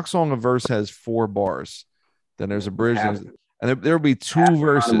song? A rock song, a verse has 4 bars. Then there's a bridge, and there'll be 2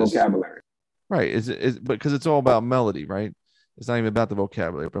 verses. Right. Is because it's all about melody, right? It's not even about the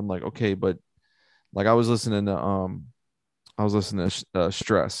vocabulary. But I'm like, okay, but like I was listening to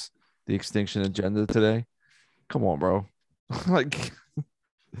Stress, the Extinction Agenda today. Come on, bro. Like,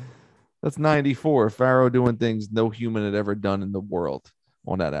 that's 94. Pharaoh doing things no human had ever done in the world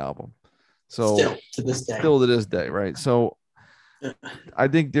on that album. So still to this day, right? So I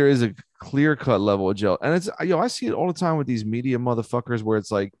think there is a clear cut level of jealousy, and it's I see it all the time with these media motherfuckers where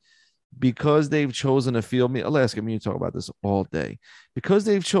it's like, because they've chosen a field. Alaska, me, you talk about this all day. Because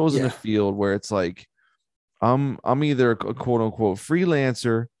they've chosen a field where it's like, I'm either a quote unquote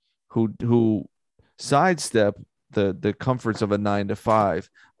freelancer who sidestep the comforts of a 9 to 5.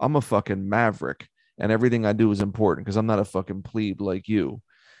 I'm a fucking maverick, and everything I do is important because I'm not a fucking plebe like you.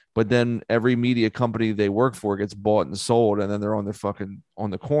 But then every media company they work for gets bought and sold, and then they're on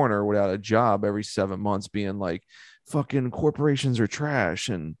the corner without a job every 7 months, being like, fucking corporations are trash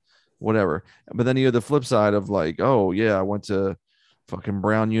and whatever. But then you have the flip side of like, oh yeah, I went to fucking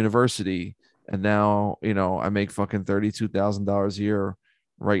Brown University, and now I make fucking $32,000 a year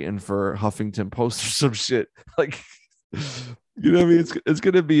writing for Huffington Post or some shit. Like, what I mean? It's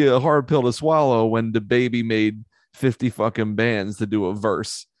gonna be a hard pill to swallow when the baby made 50 fucking bands to do a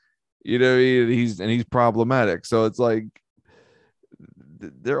verse. What I mean? He's problematic. So it's like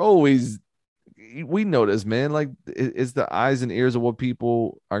they're always, we know this, man. Like, it's the eyes and ears of what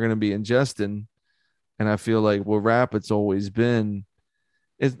people are gonna be ingesting. And I feel like with rap, it's always been,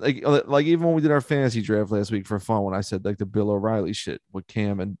 it's like even when we did our fantasy draft last week for fun, when I said like the Bill O'Reilly shit with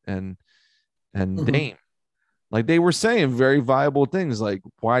Cam and Dame, like they were saying very viable things. Like,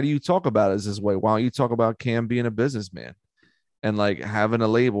 why do you talk about it this way? Why don't you talk about Cam being a businessman and like having a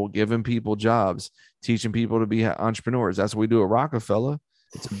label, giving people jobs, teaching people to be entrepreneurs? That's what we do at Rockefeller.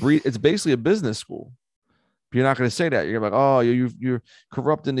 It's basically a business school. But you're not going to say that. You're like, oh, you're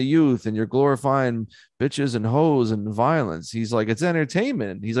corrupting the youth and you're glorifying bitches and hoes and violence. He's like, it's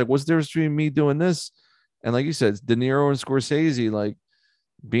entertainment. He's like, what's the difference between me doing this and, like you said, it's De Niro and Scorsese, like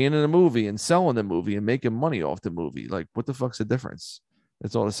being in a movie and selling the movie and making money off the movie? Like, what the fuck's the difference?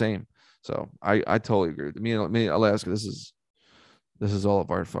 It's all the same. So I totally agree. Me, Alaska, this is all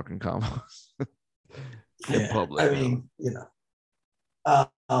of our fucking combos. In public. I mean,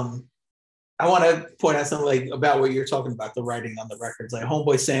 I want to point out something like about what you're talking about, the writing on the records. Like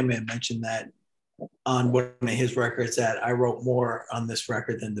Homeboy Sandman mentioned that on one of his records, that I wrote more on this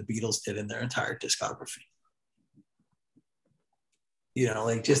record than the Beatles did in their entire discography.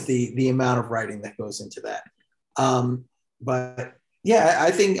 Like just the amount of writing that goes into that. But yeah,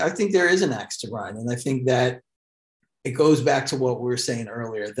 I think there is an axe to grind, and I think that it goes back to what we were saying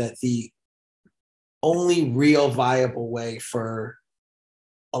earlier, that the only real viable way for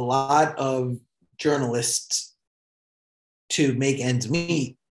a lot of journalists to make ends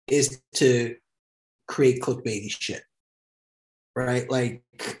meet is to create clickbaity shit, right? Like,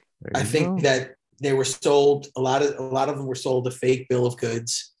 I think that they were sold, a lot of them were sold a fake bill of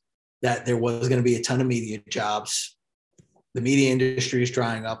goods, that there was going to be a ton of media jobs. The media industry is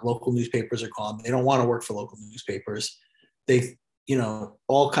drying up. Local newspapers are gone. They don't want to work for local newspapers. They,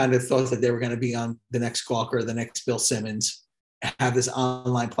 all kind of thought that they were going to be on the next Gawker, the next Bill Simmons, have this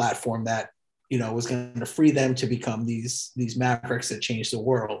online platform that, was going to free them to become these mavericks that change the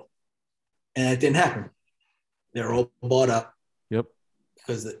world. And it didn't happen. They're all bought up. Yep.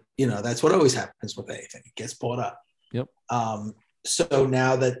 Because, that's what always happens with anything. It gets bought up. Yep. So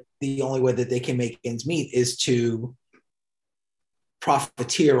now that the only way that they can make ends meet is to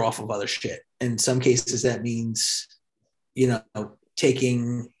profiteer off of other shit. In some cases, that means,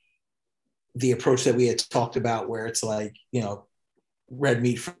 taking the approach that we had talked about, where it's like, red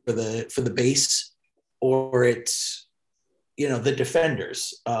meat for the base, or it's, the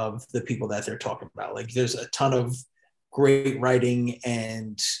defenders of the people that they're talking about. Like, there's a ton of great writing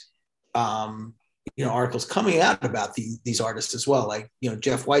and, articles coming out about these artists as well. Like,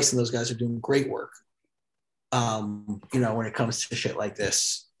 Jeff Weiss and those guys are doing great work, when it comes to shit like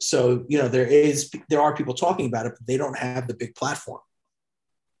this. So, there are people talking about it, but they don't have the big platform.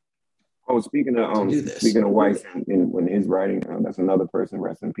 Oh, speaking of Weiss and when his writing, that's another person,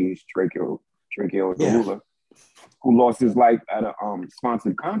 rest in peace, Tracheo who lost his life at a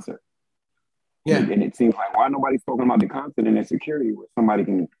sponsored concert. Yeah. And it seems like, why nobody's talking about the concert and the security, where somebody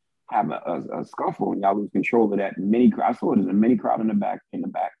can have a scuffle and y'all lose control of that I saw it as a mini crowd in the back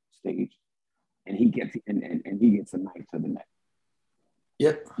stage, and he gets a knife to the neck.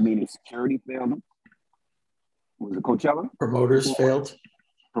 Yep. Meaning security failed him. Was it Coachella? Promoters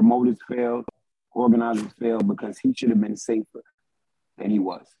failed, organizers failed, because he should have been safer than he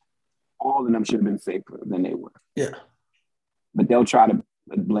was. All of them should have been safer than they were. Yeah. But they'll try to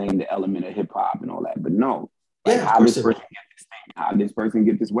blame the element of hip hop and all that. But no. How did this person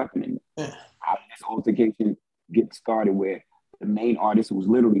get this weapon in there? Yeah. How did this altercation get started, where the main artist, who was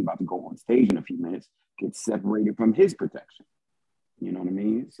literally about to go on stage in a few minutes, gets separated from his protection? You know what I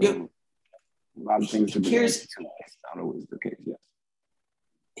mean? So yep. A lot of things should be That's not always the case. Yes.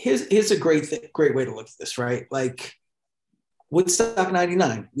 Here's a great way to look at this, right? Like, Woodstock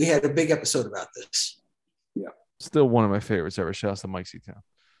 99. We had a big episode about this. Yeah. Still one of my favorites ever. Shouts to Mike C-Town.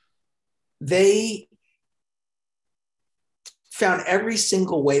 They found every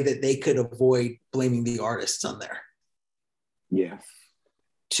single way that they could avoid blaming the artists on there. Yeah.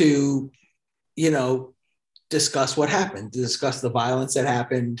 To, discuss what happened, to discuss the violence that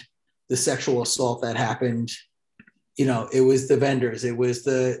happened, the sexual assault that happened. It was the vendors, it was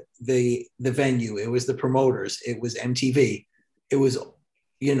the venue, it was the promoters, it was MTV, it was,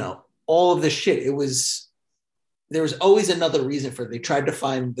 all of this shit. There was always another reason for it. They tried to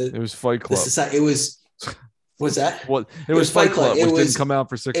find it was Fight Club. What's that? Well, it was Fight Club, which didn't come out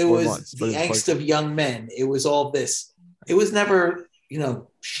for 6 more months. It was the angst of young men. It was all this. It was never,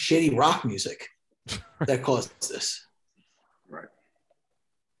 shitty rock music that caused this. Right.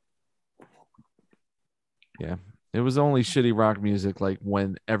 Yeah. It was only shitty rock music like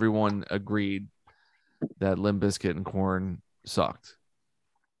when everyone agreed that Limp Bizkit and Korn sucked.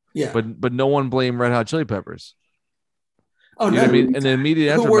 Yeah. But no one blamed Red Hot Chili Peppers. Oh, you know no. what I mean? In the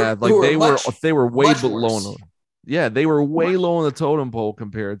immediate aftermath, they were way below. Yeah, they were way low on the totem pole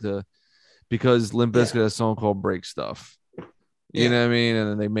compared to, because Limp Bizkit had a song called Break Stuff. You know what I mean? And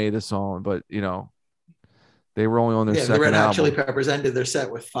then they made a song, but they were only on their second album. The Red Hot Chili Peppers ended their set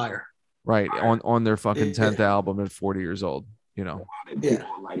with Fire. Right, on their fucking 10th album at 40 years old, People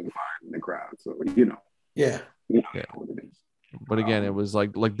lighting fire in the crowd, so Yeah. What it is. But again, it was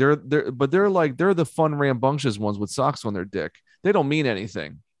like they're the fun rambunctious ones with socks on their dick. They don't mean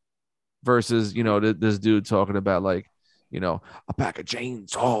anything. Versus, this dude talking about like, a pack of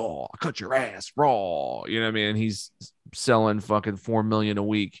chainsaw, I cut your ass raw. You know what I mean? And he's selling fucking $4 million a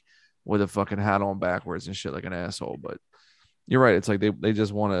week with a fucking hat on backwards and shit like an asshole. But you're right. It's like they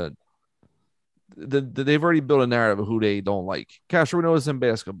just want to. They've already built a narrative of who they don't like. Cash, we know this in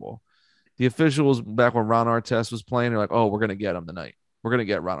basketball. The officials back when Ron Artest was playing, they're like, "Oh, we're gonna get him tonight. We're gonna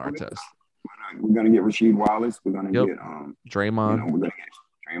get Ron Artest. We're gonna get Rasheed Wallace. We're gonna get Draymond. We're gonna get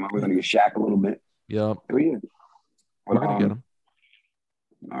Draymond. We're gonna get Shaq a little bit. Yep. Oh, yeah. We're gonna get him.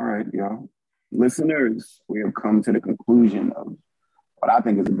 All right, y'all. Listeners, we have come to the conclusion of what I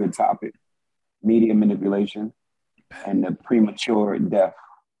think is a good topic: media manipulation and the premature death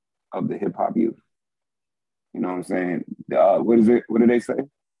of the hip hop youth. You know what I'm saying? What is it? What do they say?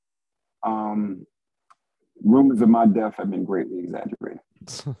 Rumors of my death have been greatly exaggerated.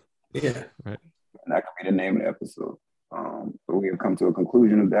 Yeah. Right. And that could be the name of the episode. But we have come to a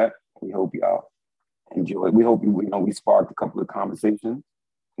conclusion of that. We hope y'all enjoy it. We hope we sparked a couple of conversations.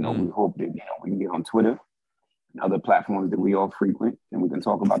 We hope that we can get on Twitter and other platforms that we all frequent, and we can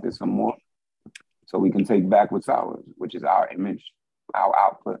talk about this some more. So we can take back what's ours, which is our image, our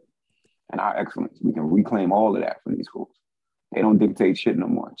output, and our excellence. We can reclaim all of that from these schools. They don't dictate shit no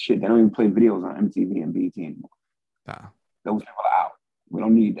more. They don't even play videos on MTV and BET anymore. Nah. Those people are out. We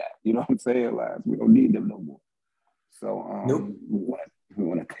don't need that. You know what I'm saying, lads? We don't need them no more. So nope. we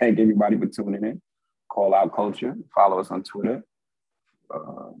want to thank everybody for tuning in. Call Out Culture. Follow us on Twitter.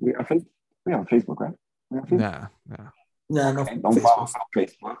 We have Facebook, right? Nah. No. Okay, don't follow us on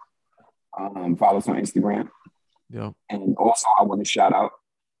Facebook. Follow us on Instagram. Yep. And also, I want to shout out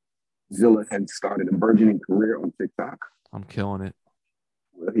Zilla had started a burgeoning career on TikTok. I'm killing it.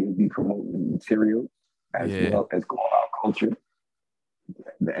 Where he will be promoting material as well as Call Out Culture,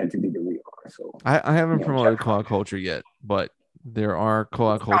 the entity that we are. So I haven't promoted Call Out Culture yet, but there are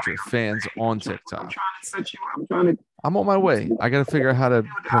Call Out Culture fans on TikTok. I'm trying to set you. I'm on my way. I got to figure out how to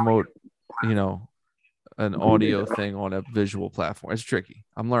promote, an audio thing on a visual platform. It's tricky.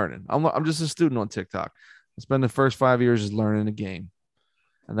 I'm learning. I'm just a student on TikTok. I spend the first 5 years just learning the game,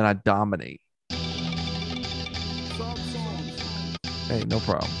 and then I dominate. Hey, no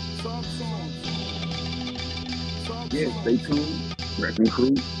problem. Yeah, stay tuned. Wrecking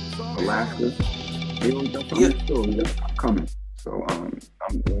Crew, Alaska. They don't got some stories that's coming. So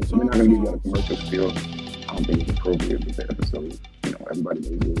we're not gonna give you a commercial spiel. I don't think it's appropriate with the episode. Everybody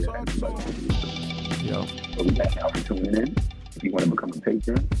knows who we are. Everybody knows who we are. So we thank y'all for tuning in. If you want to become a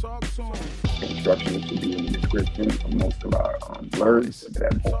patron, the instructions should be in the description of most of our blurbs.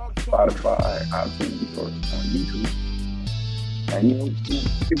 That's on Spotify, iTunes, or on YouTube. And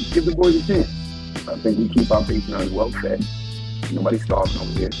give the boys a chance. I think we keep our patrons well fed. Nobody's starving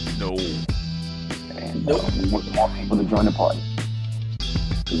over here. No. And we want more people to join the party.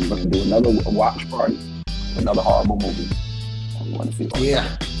 So we're going to do another watch party, another horrible movie. And we want to see all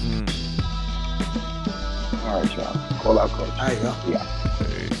Yeah. All right, y'all. Call Out Culture. All right, y'all. Yeah.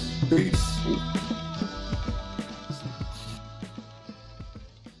 Peace. Peace.